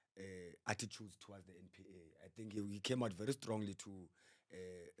attitudes towards the NPA. I think he came out very strongly to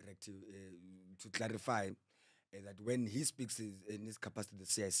clarify that when he speaks in his capacity, the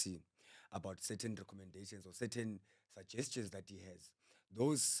CIC, about certain recommendations or certain suggestions that he has,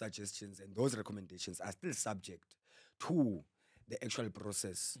 those suggestions and those recommendations are still subject to the actual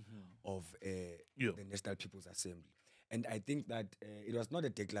process of the National People's Assembly. And I think that it was not a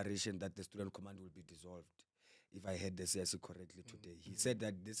declaration that the Student Command will be dissolved, if I heard the CIC correctly today. He said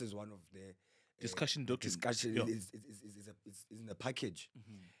that this is one of the discussion documents. Is in the package,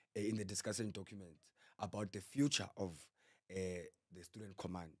 in the discussion document about the future of the Student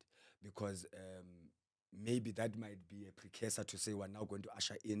Command, because maybe that might be a precursor to say we're now going to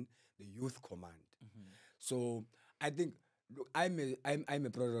usher in the Youth Command. So I think, look, I'm a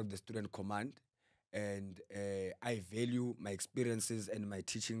product of the Student Command, and I value my experiences and my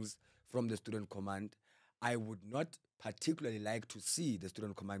teachings from the Student Command. I would not particularly like to see the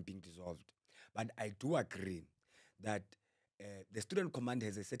Student Command being dissolved, but I do agree that the Student Command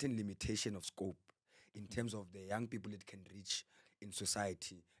has a certain limitation of scope in terms of the young people it can reach in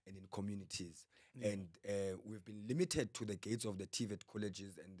society and in communities. And we've been limited to the gates of the TVET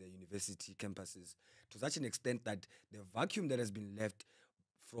colleges and the university campuses to such an extent that the vacuum that has been left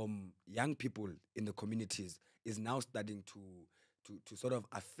from young people in the communities is now starting to sort of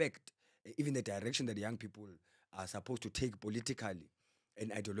affect even the direction that young people are supposed to take politically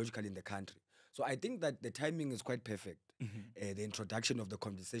and ideologically in the country. So I think that the timing is quite perfect, the introduction of the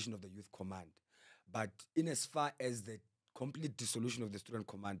conversation of the Youth Command. But in as far as the complete dissolution of the Student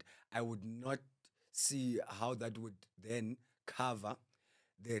Command, I would not see how that would then cover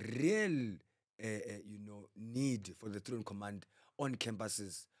the real need for the Student Command on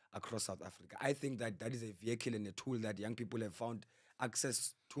campuses across South Africa. I think that that is a vehicle and a tool that young people have found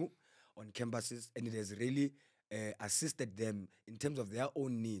access to on campuses, and it has really assisted them in terms of their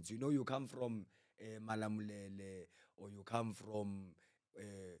own needs. You know, you come from Malamulele or you come from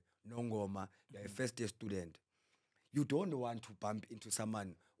Nongoma, you're a first year student. You don't want to bump into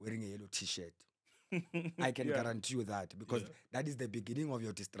someone wearing a yellow t-shirt. I can guarantee you that, because that is the beginning of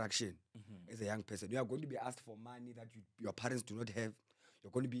your distraction as a young person. You are going to be asked for money that your parents do not have.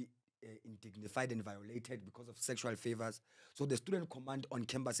 You're going to be indignified and violated because of sexual favors. So the Student Command on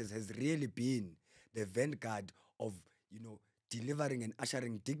campuses has really been the vanguard of, delivering and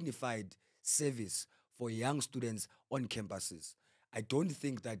ushering dignified service for young students on campuses. I don't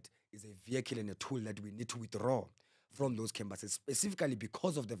think that is a vehicle and a tool that we need to withdraw from those campuses, specifically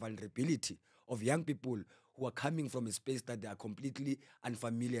because of the vulnerability of young people who are coming from a space that they are completely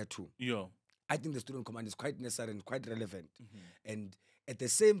unfamiliar to. Yeah. I think the Student Command is quite necessary and quite relevant. And at the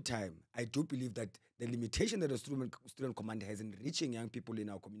same time, I do believe that the limitation that the Student Command has in reaching young people in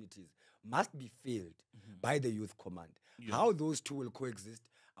our communities must be filled by the Youth Command. Yeah. How those two will coexist,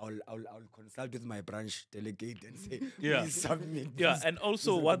 I'll consult with my branch delegate and say, Yeah. please submit. Yeah, this- and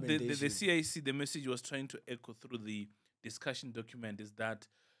also this what the recommendation. CIC, the message was trying to echo through the discussion document is that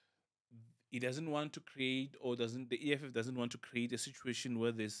it doesn't want to create, or the EFF doesn't want to create a situation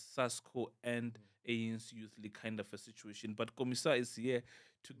where there's SASCO and ANC Youth League kind of a situation. But Commissar is here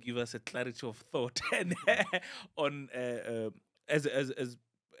to give us a clarity of thought and on as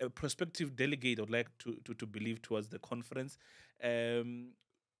a prospective delegate, I'd like to believe towards the conference.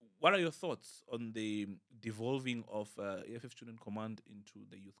 What are your thoughts on the devolving of EFF Student Command into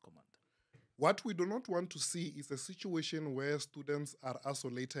the Youth Command? What we do not want to see is a situation where students are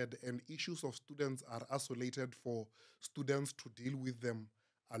isolated and issues of students are isolated for students to deal with them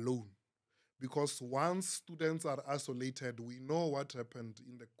alone. Because once students are isolated, we know what happened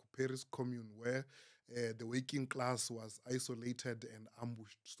in the Paris commune where the working class was isolated and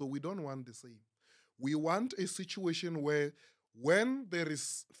ambushed. So we don't want the same. We want a situation where when there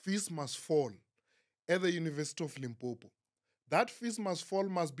is fees must fall at the University of Limpopo, that fees must fall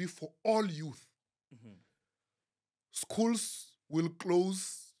must be for all youth. Schools will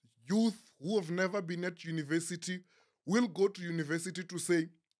close. Youth who have never been at university will go to university to say,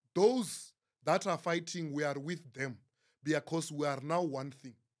 those that are fighting, we are with them because we are now one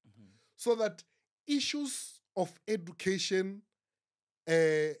thing. So that issues of education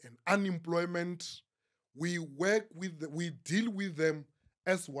and unemployment, we deal with them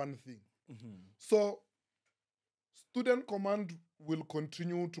as one thing. So Student Command will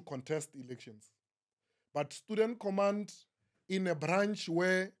continue to contest elections. But Student Command in a branch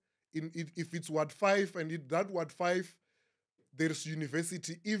where if it's Ward 5 and that Ward 5, there's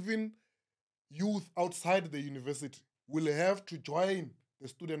university, even youth outside the university will have to join the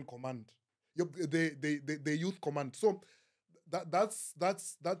Student Command, the Youth Command. So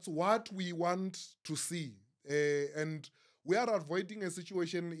that's what we want to see. And we are avoiding a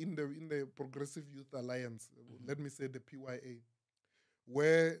situation in the Progressive Youth Alliance, let me say the PYA,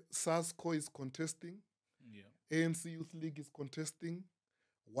 where SASCO is contesting, ANC Youth League is contesting,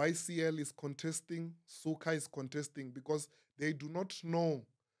 YCL is contesting, SUKA is contesting, because they do not know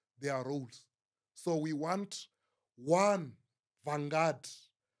their roles. So we want one vanguard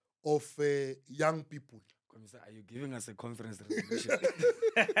of young people. Commissar, are you giving us a conference resolution?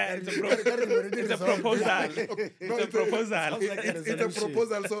 It's a proposal. It's a proposal. It's a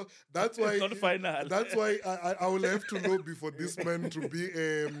proposal. So that's why It's not final. That's why I will have to know before this man to be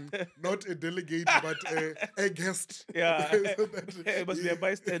not a delegate but a guest. Yeah, So that it must be a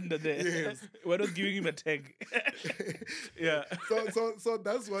bystander there. Yes. We're not giving him a tag. Yeah. So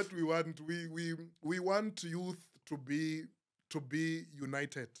that's what we want. We want youth to be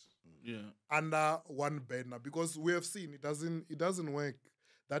united. under one banner, because we have seen it doesn't work.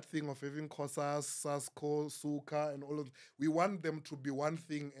 That thing of having COSAS, SASCO, SUKA, and all of, we want them to be one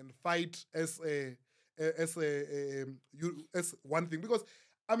thing and fight as one thing. Because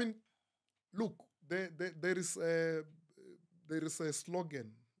I mean, look, there is a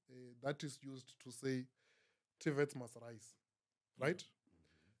slogan that is used to say TVETs must rise, right?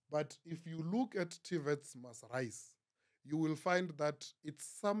 But if you look at TVETs must rise, you will find that it's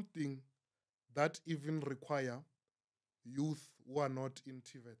something that even require youth who are not in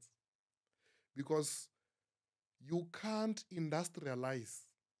TVETs. Because you can't industrialize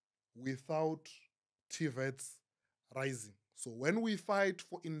without TVETs rising. So when we fight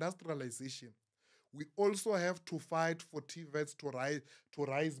for industrialization, we also have to fight for TVETs to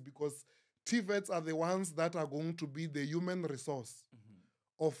rise, because TVETs are the ones that are going to be the human resource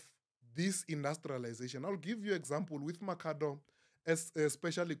of this industrialization. I'll give you an example with Makado as a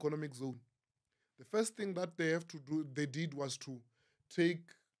special economic zone. The first thing that they did was to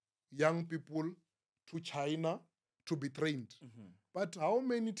take young people to China to be trained. But how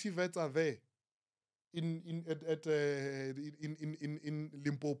many TVETs are there in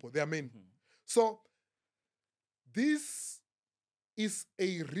Limpopo? There are many. So this is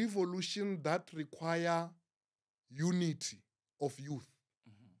a revolution that requires unity of youth.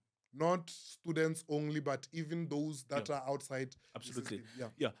 Not students only, but even those that are outside. Absolutely. Yeah.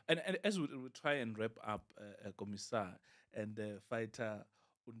 Yeah. And as we try and wrap up Commissar and Fighter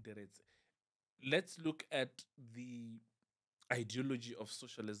Orediretse, let's look at the ideology of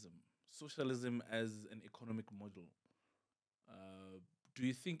socialism. Socialism as an economic model. Do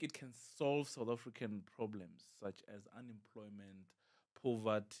you think it can solve South African problems such as unemployment,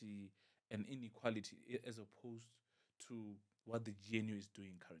 poverty, and inequality, as opposed to what the GNU is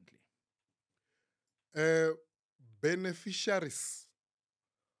doing currently? Beneficiaries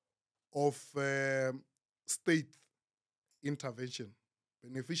of state intervention,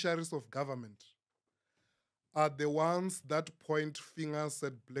 beneficiaries of government, are the ones that point fingers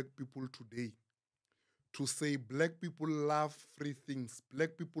at black people today to say black people love free things.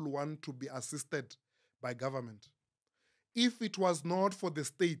 Black people want to be assisted by government. If it was not for the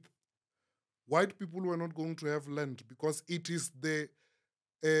state, white people were not going to have land, because it is the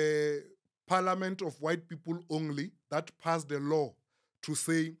parliament of white people only that passed the law to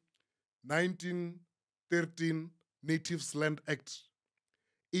say 1913 Natives Land Act.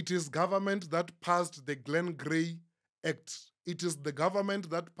 It is government that passed the Glen Grey Act. It is the government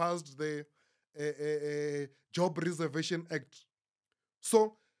that passed the Job Reservation Act.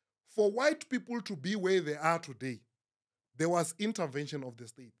 So for white people to be where they are today, there was intervention of the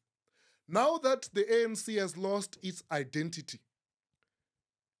state. Now that the ANC has lost its identity,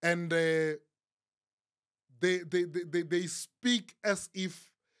 and they speak as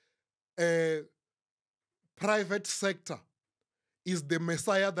if private sector is the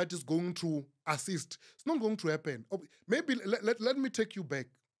messiah that is going to assist. It's not going to happen. Maybe let me take you back.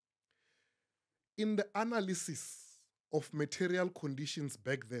 In the analysis of material conditions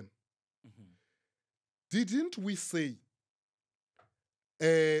back then, didn't we say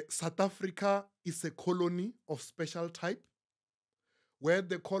South Africa is a colony of special type, where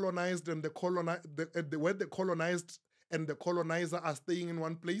the colonized and the colonized and the colonizer are staying in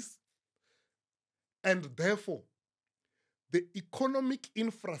one place, and therefore the economic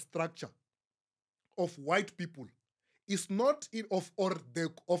infrastructure of white people is not of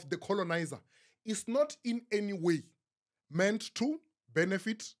the colonizer is not in any way meant to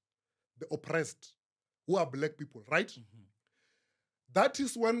benefit the oppressed, who are black people, right? That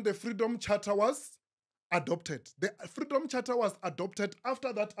is when the Freedom Charter was adopted. The Freedom Charter was adopted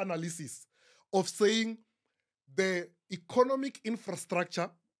after that analysis of saying the economic infrastructure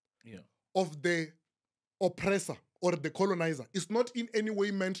of the oppressor or the colonizer is not in any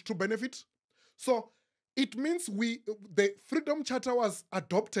way meant to benefit. So it means the Freedom Charter was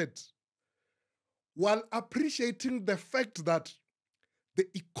adopted while appreciating the fact that the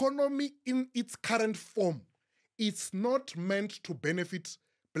economy in its current form is not meant to benefit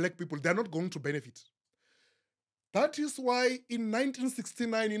black people. They're not going to benefit. That is why in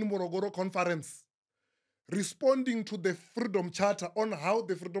 1969 in Morogoro Conference, responding to the Freedom Charter on how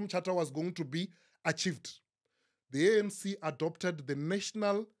the Freedom Charter was going to be achieved, the ANC adopted the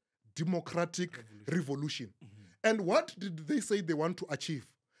National Democratic Revolution. And what did they say they want to achieve?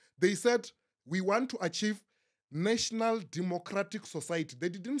 They said, we want to achieve National Democratic Society. They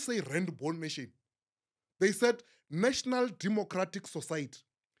didn't say Rand-born nation. They said National Democratic Society.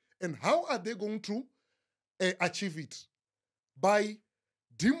 And how are they going to achieve it? By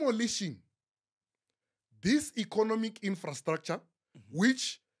demolishing this economic infrastructure,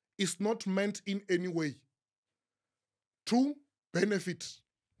 which is not meant in any way to benefit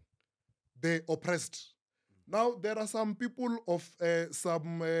the oppressed. Now, there are some people of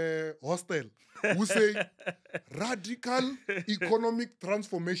some hostel who say radical economic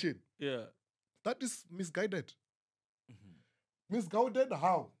transformation. Yeah. That is misguided. Misguided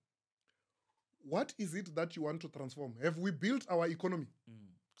how? What is it that you want to transform? Have we built our economy?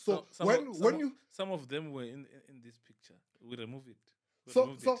 So some of them were in this picture. We remove it.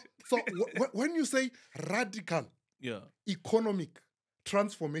 When you say radical economic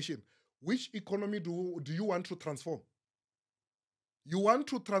transformation, which economy do you want to transform? You want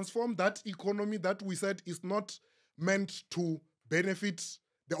to transform that economy that we said is not meant to benefit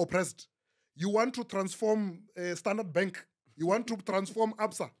the oppressed. You want to transform Standard Bank. You want to transform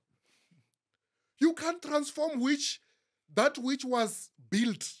ABSA. You can't transform that which was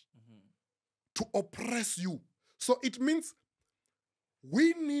built to oppress you. So it means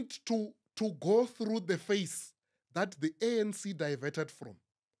we need to go through the phase that the ANC diverted from.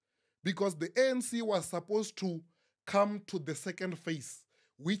 Because the ANC was supposed to come to the second phase,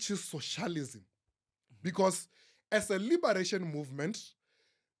 which is socialism. Because as a liberation movement,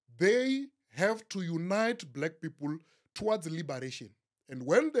 they have to unite black people towards liberation. And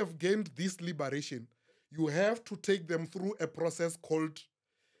when they've gained this liberation, you have to take them through a process called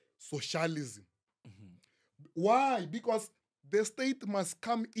socialism. Why? Because the state must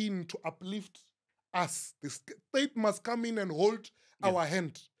come in to uplift us. The state must come in and hold our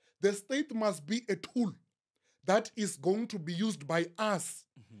hand. The state must be a tool that is going to be used by us.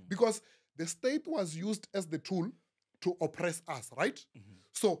 Because the state was used as the tool to oppress us, right?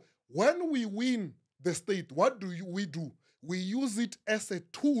 So when we win the state, what do we do? We use it as a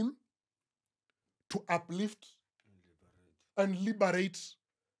tool to uplift and liberate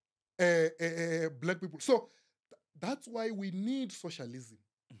black people. So that's why we need socialism.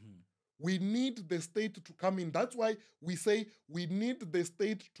 We need the state to come in. That's why we say we need the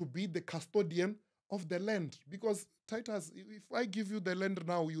state to be the custodian of the land. Because, Titus, if I give you the land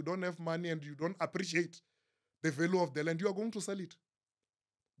now, you don't have money and you don't appreciate the value of the land, you are going to sell it.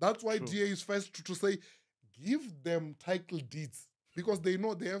 That's why DA is first to say, give them title deeds. Because they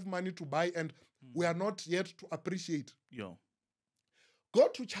know they have money to buy and we are not yet to appreciate. Go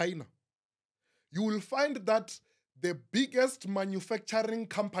to China. You will find that the biggest manufacturing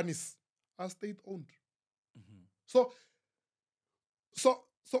companies are state-owned. So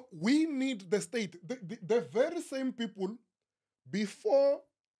we need the state. The very same people, before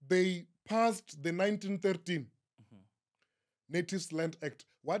they passed the 1913 Natives Land Act,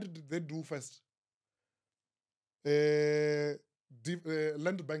 what did they do first?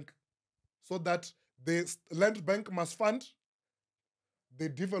 Land bank. So that the land bank must fund the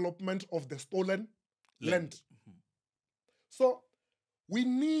development of the stolen land. So we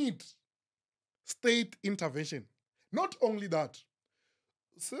need state intervention. Not only that,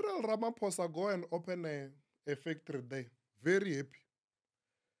 Cyril Ramaphosa go and open a factory there. Very happy.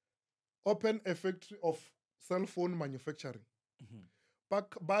 Open a factory of cell phone manufacturing.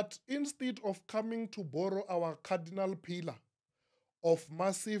 But instead of coming to borrow our cardinal pillar of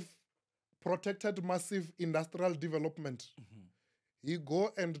protected massive industrial development, he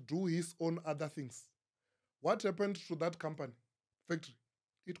go and do his own other things. What happened to that factory?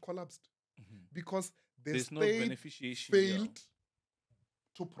 It collapsed. Because the There's state no beneficiation failed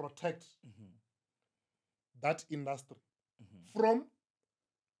to protect that industry from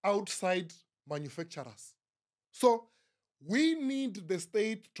outside manufacturers. So we need the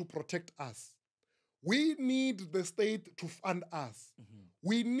state to protect us. We need the state to fund us.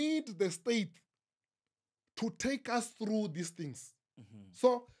 We need the state to take us through these things.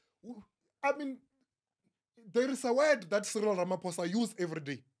 So, I mean, there is a word that Cyril Ramaphosa uses every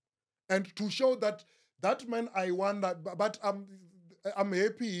day. And to show that man, I wonder, but I'm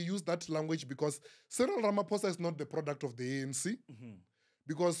happy he used that language because Cyril Ramaphosa is not the product of the ANC.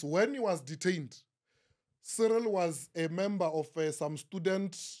 Because when he was detained, Cyril was a member of some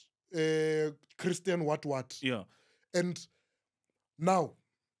student Christian what. Yeah. And now,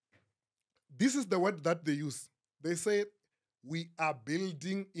 this is the word that they use. They say, we are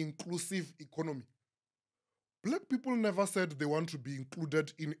building inclusive economy. Black people never said they want to be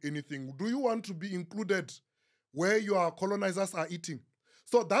included in anything. Do you want to be included where your colonizers are eating?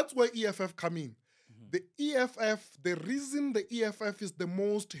 So that's where EFF come in. The EFF, the reason the EFF is the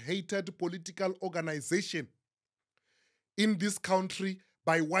most hated political organization in this country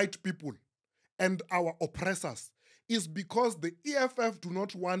by white people and our oppressors is because the EFF do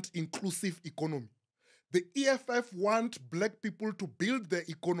not want inclusive economy. The EFF want black people to build their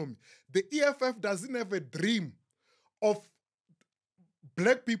economy. The EFF doesn't have a dream of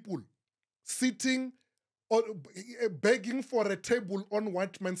black people sitting or begging for a table on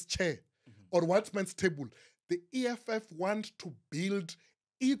white man's chair or white man's table. The EFF want to build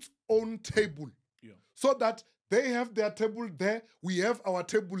its own table so that they have their table there, we have our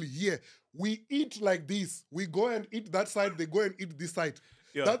table here. We eat like this. We go and eat that side, they go and eat this side.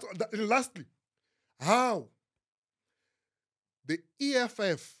 And lastly, how the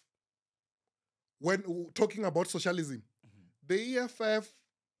EFF, when talking about socialism, the EFF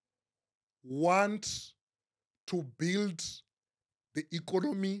want to build the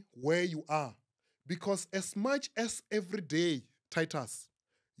economy where you are. Because as much as every day, Titus,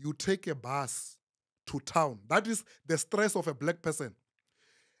 you take a bus to town, that is the stress of a black person.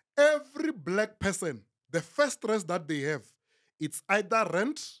 Every black person, the first stress that they have, it's either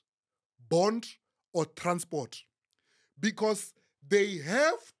rent, bond, or transport. Because they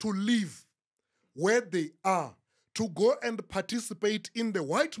have to live where they are to go and participate in the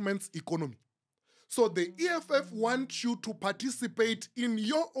white man's economy. So the EFF wants you to participate in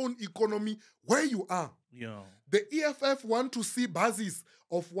your own economy where you are. The EFF want to see buses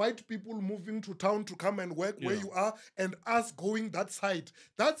of white people moving to town to come and work where you are and us going that side.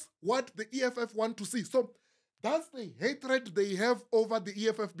 That's what the EFF want to see. So that's the hatred they have over the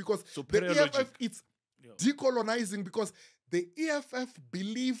EFF because the EFF is decolonizing because the EFF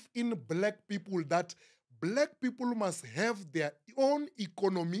believe in black people that black people must have their own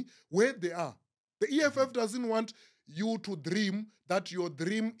economy where they are. The EFF doesn't want you to dream that your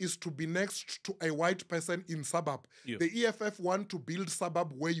dream is to be next to a white person in suburb. The EFF want to build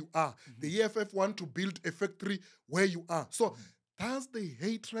suburb where you are. The EFF want to build a factory where you are. So that's the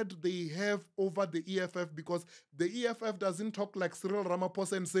hatred they have over the EFF because the EFF doesn't talk like Cyril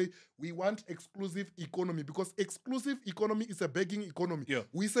Ramaphosa and say, we want exclusive economy because exclusive economy is a begging economy.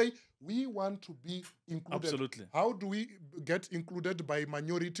 We say, we want to be included. Absolutely. How do we get included by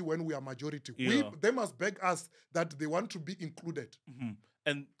minority when we are majority? They must beg us that they want to be included.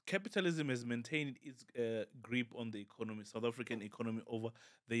 And capitalism has maintained its grip on the economy, South African economy over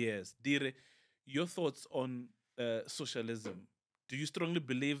the years. Dire, your thoughts on socialism? Do you strongly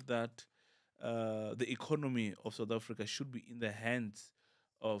believe that the economy of South Africa should be in the hands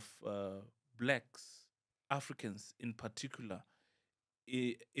of blacks, Africans in particular,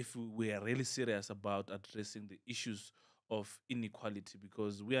 if we are really serious about addressing the issues of inequality?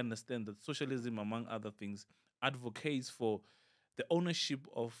 Because we understand that socialism, among other things, advocates for the ownership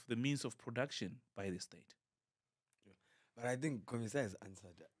of the means of production by the state. But I think Commissar has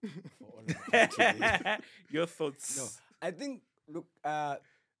answered for all of that today. Your thoughts? No, I think, look, black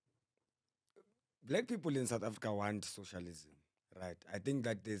people in South Africa want socialism, right? I think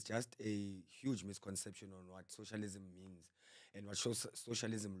that there's just a huge misconception on what socialism means and what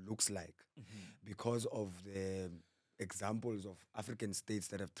socialism looks like because of the examples of African states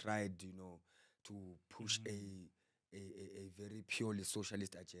that have tried, to push a very purely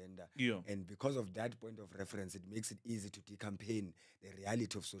socialist agenda. And because of that point of reference, it makes it easy to decampaign the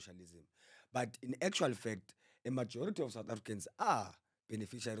reality of socialism. But in actual fact, a majority of South Africans are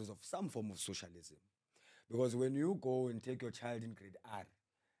beneficiaries of some form of socialism. Because when you go and take your child in grade R,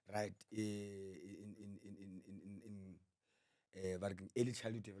 right, in early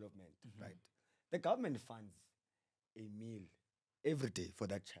childhood development, right, the government funds a meal every day for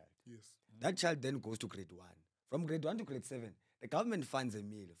that child. That child then goes to grade 1. From grade 1 to grade 7, the government funds a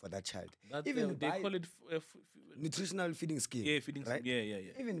meal for that child. Even they call it nutritional feeding scheme. Yeah, feeding right? scheme.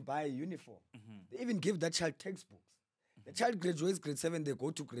 Yeah. Even buy a uniform. They even give that child textbooks. The child graduates grade 7, they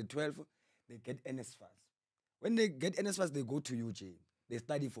go to grade 12, they get NSFAS. When they get NSFAS, they go to UJ. They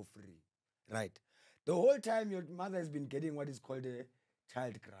study for free, right? The whole time, your mother has been getting what is called a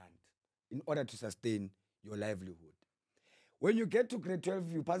child grant in order to sustain your livelihood. When you get to grade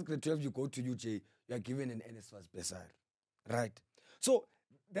 12, you pass grade 12, you go to UJ, you are given an NSFAS bursary, right? So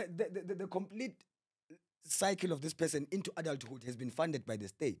the complete cycle of this person into adulthood has been funded by the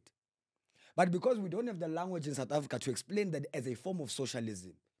state. But because we don't have the language in South Africa to explain that as a form of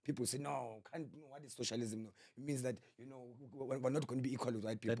socialism, people say, no, what is socialism? No. It means that, we're not going to be equal with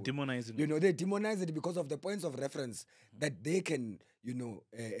white people. They're demonizing it. They demonize it because of the points of reference that they can,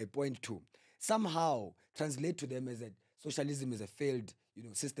 point to. Somehow translate to them as that socialism is a failed,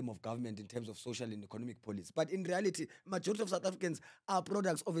 system of government in terms of social and economic policy. But in reality, majority of South Africans are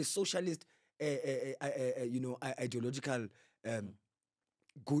products of a socialist, ideological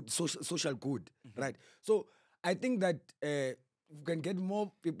good, social good, right? So I think that we can get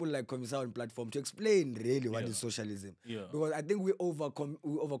more people like Commissar on platform to explain really what is socialism. Because I think we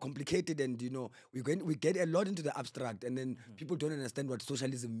overcomplicate it, and we get a lot into the abstract, and then people don't understand what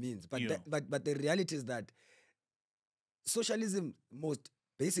socialism means. But but the reality is that socialism most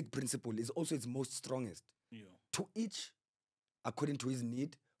basic principle is also its most strongest. Yeah. To each according to his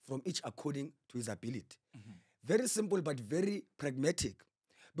need, from each according to his ability. Very simple but very pragmatic.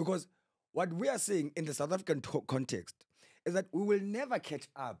 Because what we are saying in the South African context is that we will never catch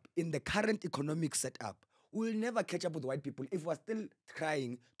up in the current economic setup. We will never catch up with white people if we're still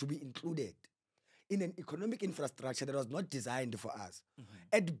trying to be included in an economic infrastructure that was not designed for us.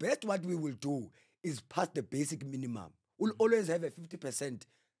 At best, what we will do is pass the basic minimum. We'll always have a 50%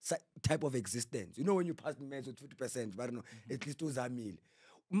 type of existence. You know, when you pass the meds with 50%, but no, at least 2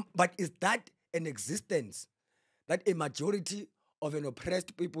 mil. But is that an existence that a majority of an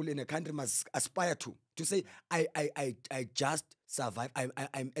oppressed people in a country must aspire to say, I just survive,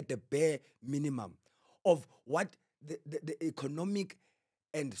 I'm at the bare minimum of what the economic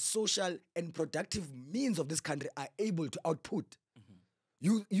and social and productive means of this country are able to output.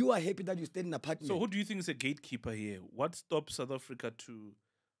 You are happy that you stay in an apartment. So who do you think is a gatekeeper here? What stops South Africa to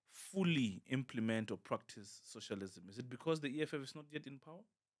fully implement or practice socialism? Is it because the EFF is not yet in power?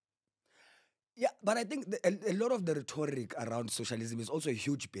 Yeah, but I think a lot of the rhetoric around socialism is also a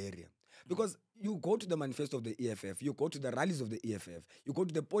huge barrier. Because you go to the manifesto of the EFF, you go to the rallies of the EFF, you go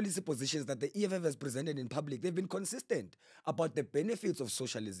to the policy positions that the EFF has presented in public, they've been consistent about the benefits of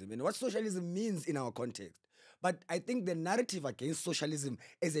socialism and what socialism means in our context. But I think the narrative against socialism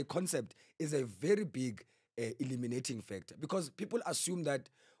as a concept is a very big eliminating factor. Because people assume that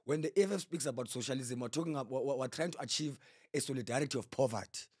when the EFF speaks about socialism, we're trying to achieve a solidarity of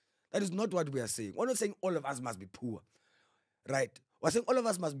poverty. That is not what we are saying. We're not saying all of us must be poor, right? We're saying all of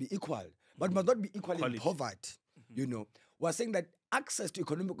us must be equal, but must not be equal in poverty. You know, we're saying that access to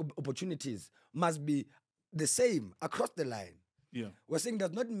economic opportunities must be the same across the line. Yeah. We're saying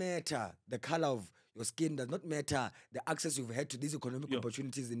does not matter the color of your skin, does not matter the access you've had to these economic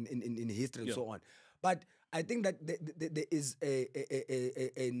opportunities in history and so on. But I think that there is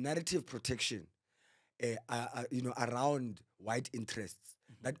a narrative protection, around white interests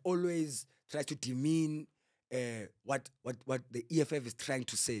that always tries to demean what the EFF is trying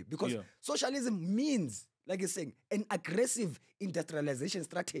to say. Because socialism means, like you're saying, an aggressive industrialization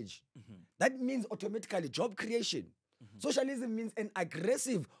strategy. That means automatically job creation. Socialism means an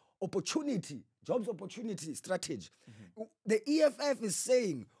aggressive jobs opportunity strategy. The EFF is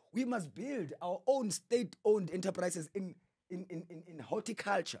saying we must build our own state-owned enterprises in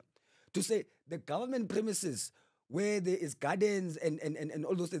horticulture. To say the government premises where there is gardens and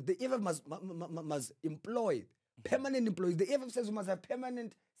all those things, the EFF must employ permanent employees. The EFF says we must have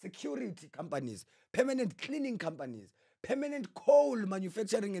permanent security companies, permanent cleaning companies, permanent coal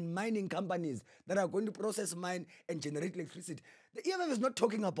manufacturing and mining companies that are going to process, mine, and generate electricity. The EFF is not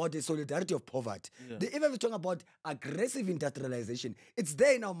talking about the solidarity of poverty. The EFF is talking about aggressive industrialization. It's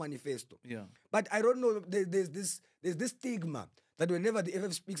there in our manifesto. But I don't know, there's this stigma that whenever the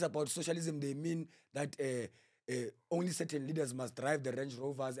EFF speaks about socialism, they mean that only certain leaders must drive the Range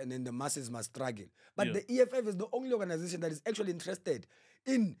Rovers and then the masses must struggle. But the EFF is the only organization that is actually interested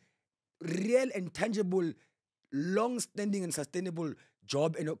in real and tangible, long-standing and sustainable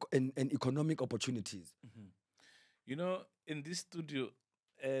job and economic opportunities. You know, in this studio,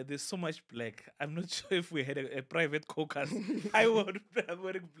 there's so much black. I'm not sure if we had a private caucus. I'm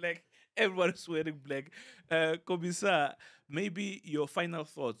wearing black. Everyone's wearing black. Commissar, maybe your final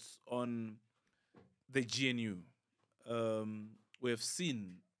thoughts on the GNU. We have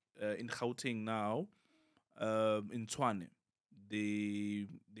seen in Gauteng now, in Tshwane, the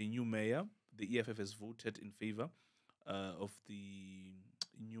new mayor, the EFF has voted in favor of the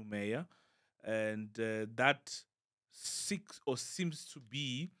new mayor, and that seems to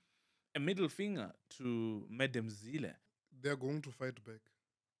be a middle finger to Madam Zille. They're going to fight back.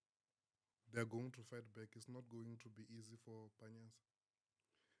 It's not going to be easy for Panyas.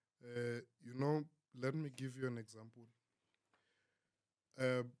 Let me give you an example.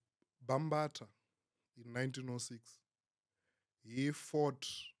 Bambata, in 1906, he fought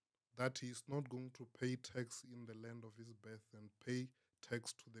that he's not going to pay tax in the land of his birth and pay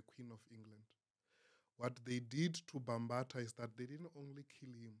tax to the Queen of England. What they did to Bambata is that they didn't only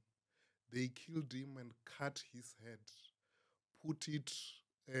kill him, they killed him and cut his head, put it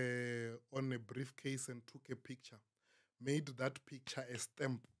on a briefcase and took a picture, made that picture a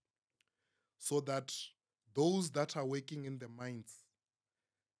stamp, so that those that are working in the mines,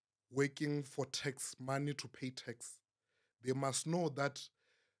 working for tax, money to pay tax, they must know that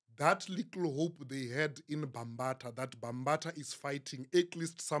that little hope they had in Bambata, that Bambata is fighting, at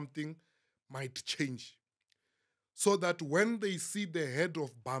least something might change. So that when they see the head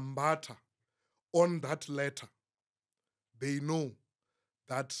of Bambata on that letter, they know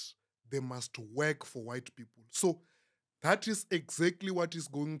that they must work for white people. So that is exactly what is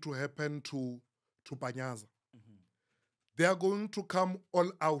going to happen to Panyaza. They are going to come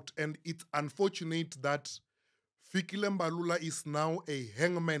all out, and it's unfortunate that Fikile Mbalula is now a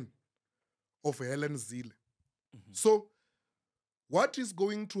hangman of Helen Zille. So what is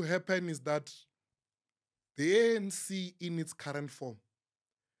going to happen is that the ANC in its current form,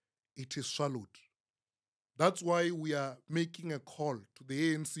 it is swallowed. That's why we are making a call to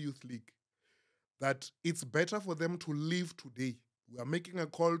the ANC Youth League that it's better for them to leave today. We are making a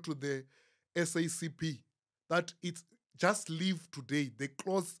call to the SACP that it's just leave today. The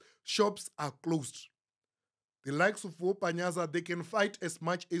shops are closed. The likes of Panyaza, they can fight as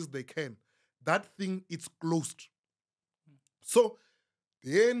much as they can. That thing, it's closed. So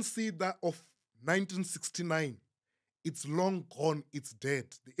the ANC that of 1969, it's long gone, it's dead.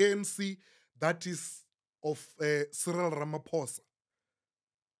 The ANC that is of Cyril Ramaphosa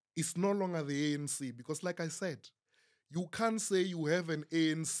is no longer the ANC, because like I said, you can't say you have an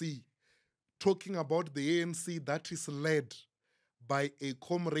ANC talking about the ANC that is led by a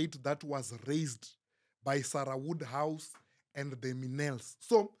comrade that was raised by Sarah Woodhouse and the Minels.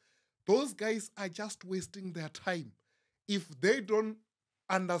 So those guys are just wasting their time. If they don't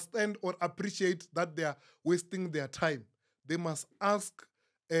understand or appreciate that they are wasting their time, they must ask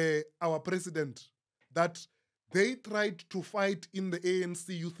our president that they tried to fight in the ANC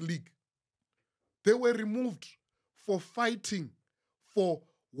Youth League. They were removed for fighting for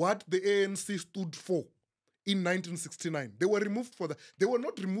what the ANC stood for in 1969. They were removed for that. They were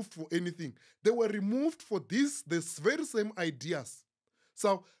not removed for anything. They were removed for this very same ideas.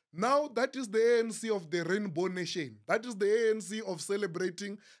 So now that is the ANC of the Rainbow Nation. That is the ANC of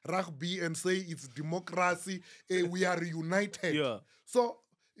celebrating rugby and say it's democracy. We are united. Yeah. So,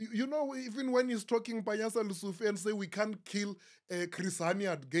 you know, even when he's talking Panyaza Lesufi and say we can't kill Chris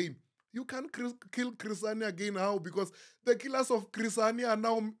Hani again. You can't kill Chris Hani again now because the killers of Chris Hani are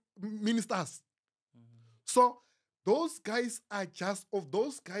now ministers. So those guys are just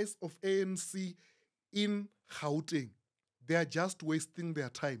those guys of ANC in Gauteng. They are just wasting their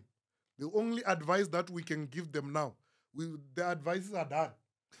time. The only advice that we can give them now, the advices are done.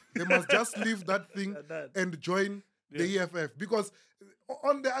 They must just leave that thing and join the EFF. Because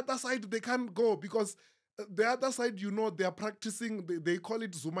on the other side, they can't go because the other side, you know, they are practicing, they call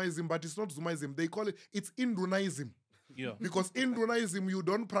it Zumaism, but it's not Zumaism. They call it's Indunaism. Yeah. Because Indunaism, you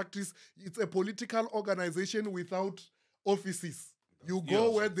don't practice, it's a political organization without offices. You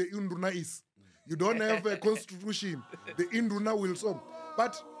go where the Induna is. You don't have a constitution. The Induna will solve.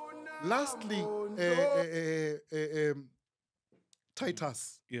 But lastly,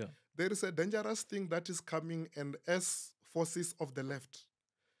 Titus, there is a dangerous thing that is coming, and as forces of the left,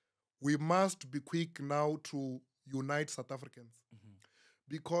 we must be quick now to unite South Africans.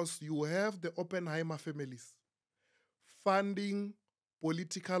 Because you have the Oppenheimer families funding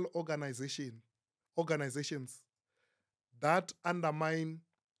political organizations that undermine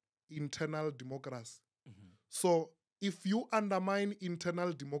internal democracy. So if you undermine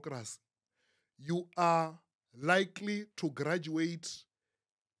internal democracy, you are likely to graduate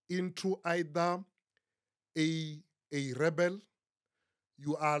into either a rebel,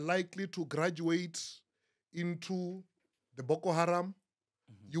 you are likely to graduate into the Boko Haram,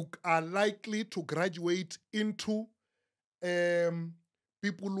 you are likely to graduate into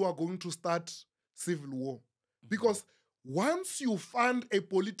people who are going to start civil war. Because once you fund a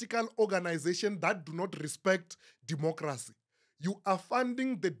political organization that do not respect democracy, you are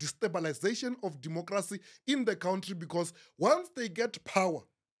funding the destabilization of democracy in the country, because once they get power,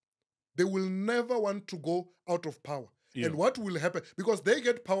 they will never want to go out of power. And what will happen? Because they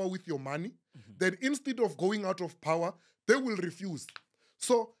get power with your money, then instead of going out of power, they will refuse.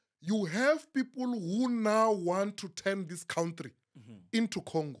 So you have people who now want to turn this country into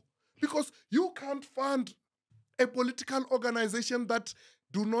Congo. Because you can't fund a political organization that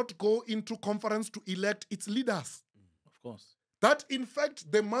do not go into conference to elect its leaders. Of course. That, in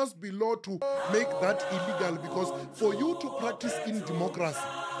fact, there must be law to make that illegal, because for you to practice in democracy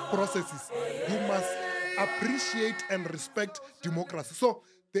processes, you must appreciate and respect democracy. So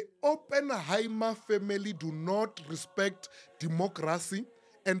the Oppenheimer family do not respect democracy,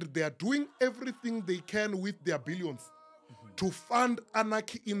 and they are doing everything they can with their billions to fund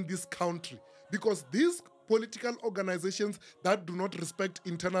anarchy in this country. Because these political organizations that do not respect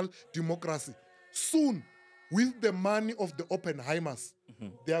internal democracy, soon, with the money of the Oppenheimers,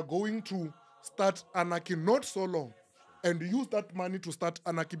 they are going to start anarchy not so long and use that money to start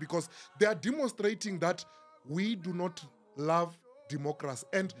anarchy, because they are demonstrating that we do not love democracy.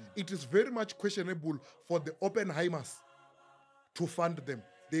 And it is very much questionable for the Oppenheimers to fund them.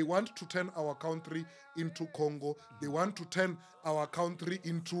 They want to turn our country into Congo. They want to turn our country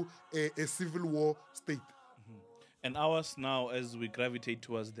into a civil war state. And ours now, as we gravitate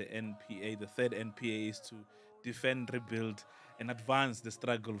towards the NPA, the third NPA, is to defend, rebuild, and advance the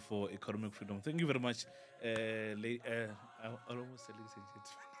struggle for economic freedom. Thank you very much, I almost said ladies and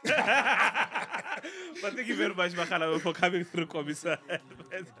gentlemen. But thank you very much, Makhala, for coming through, Commissar.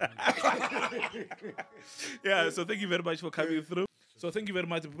 Yeah, so thank you very much for coming through. So thank you very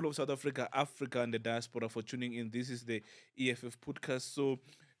much, people of South Africa, Africa, and the diaspora for tuning in. This is the EFF podcast. So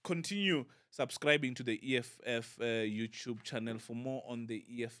continue subscribing to the EFF YouTube channel for more on the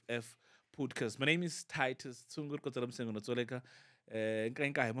EFF podcast. My name is Titus. So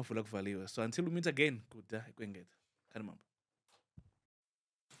until we meet again, good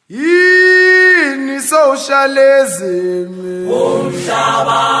Yini socialism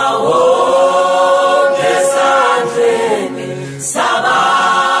umhlaba wonke sandleni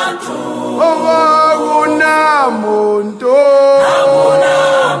sabantu akunamuntu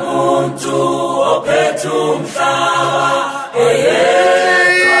ophethe umhlaba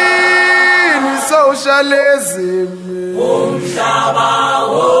oyedwa. Yini socialism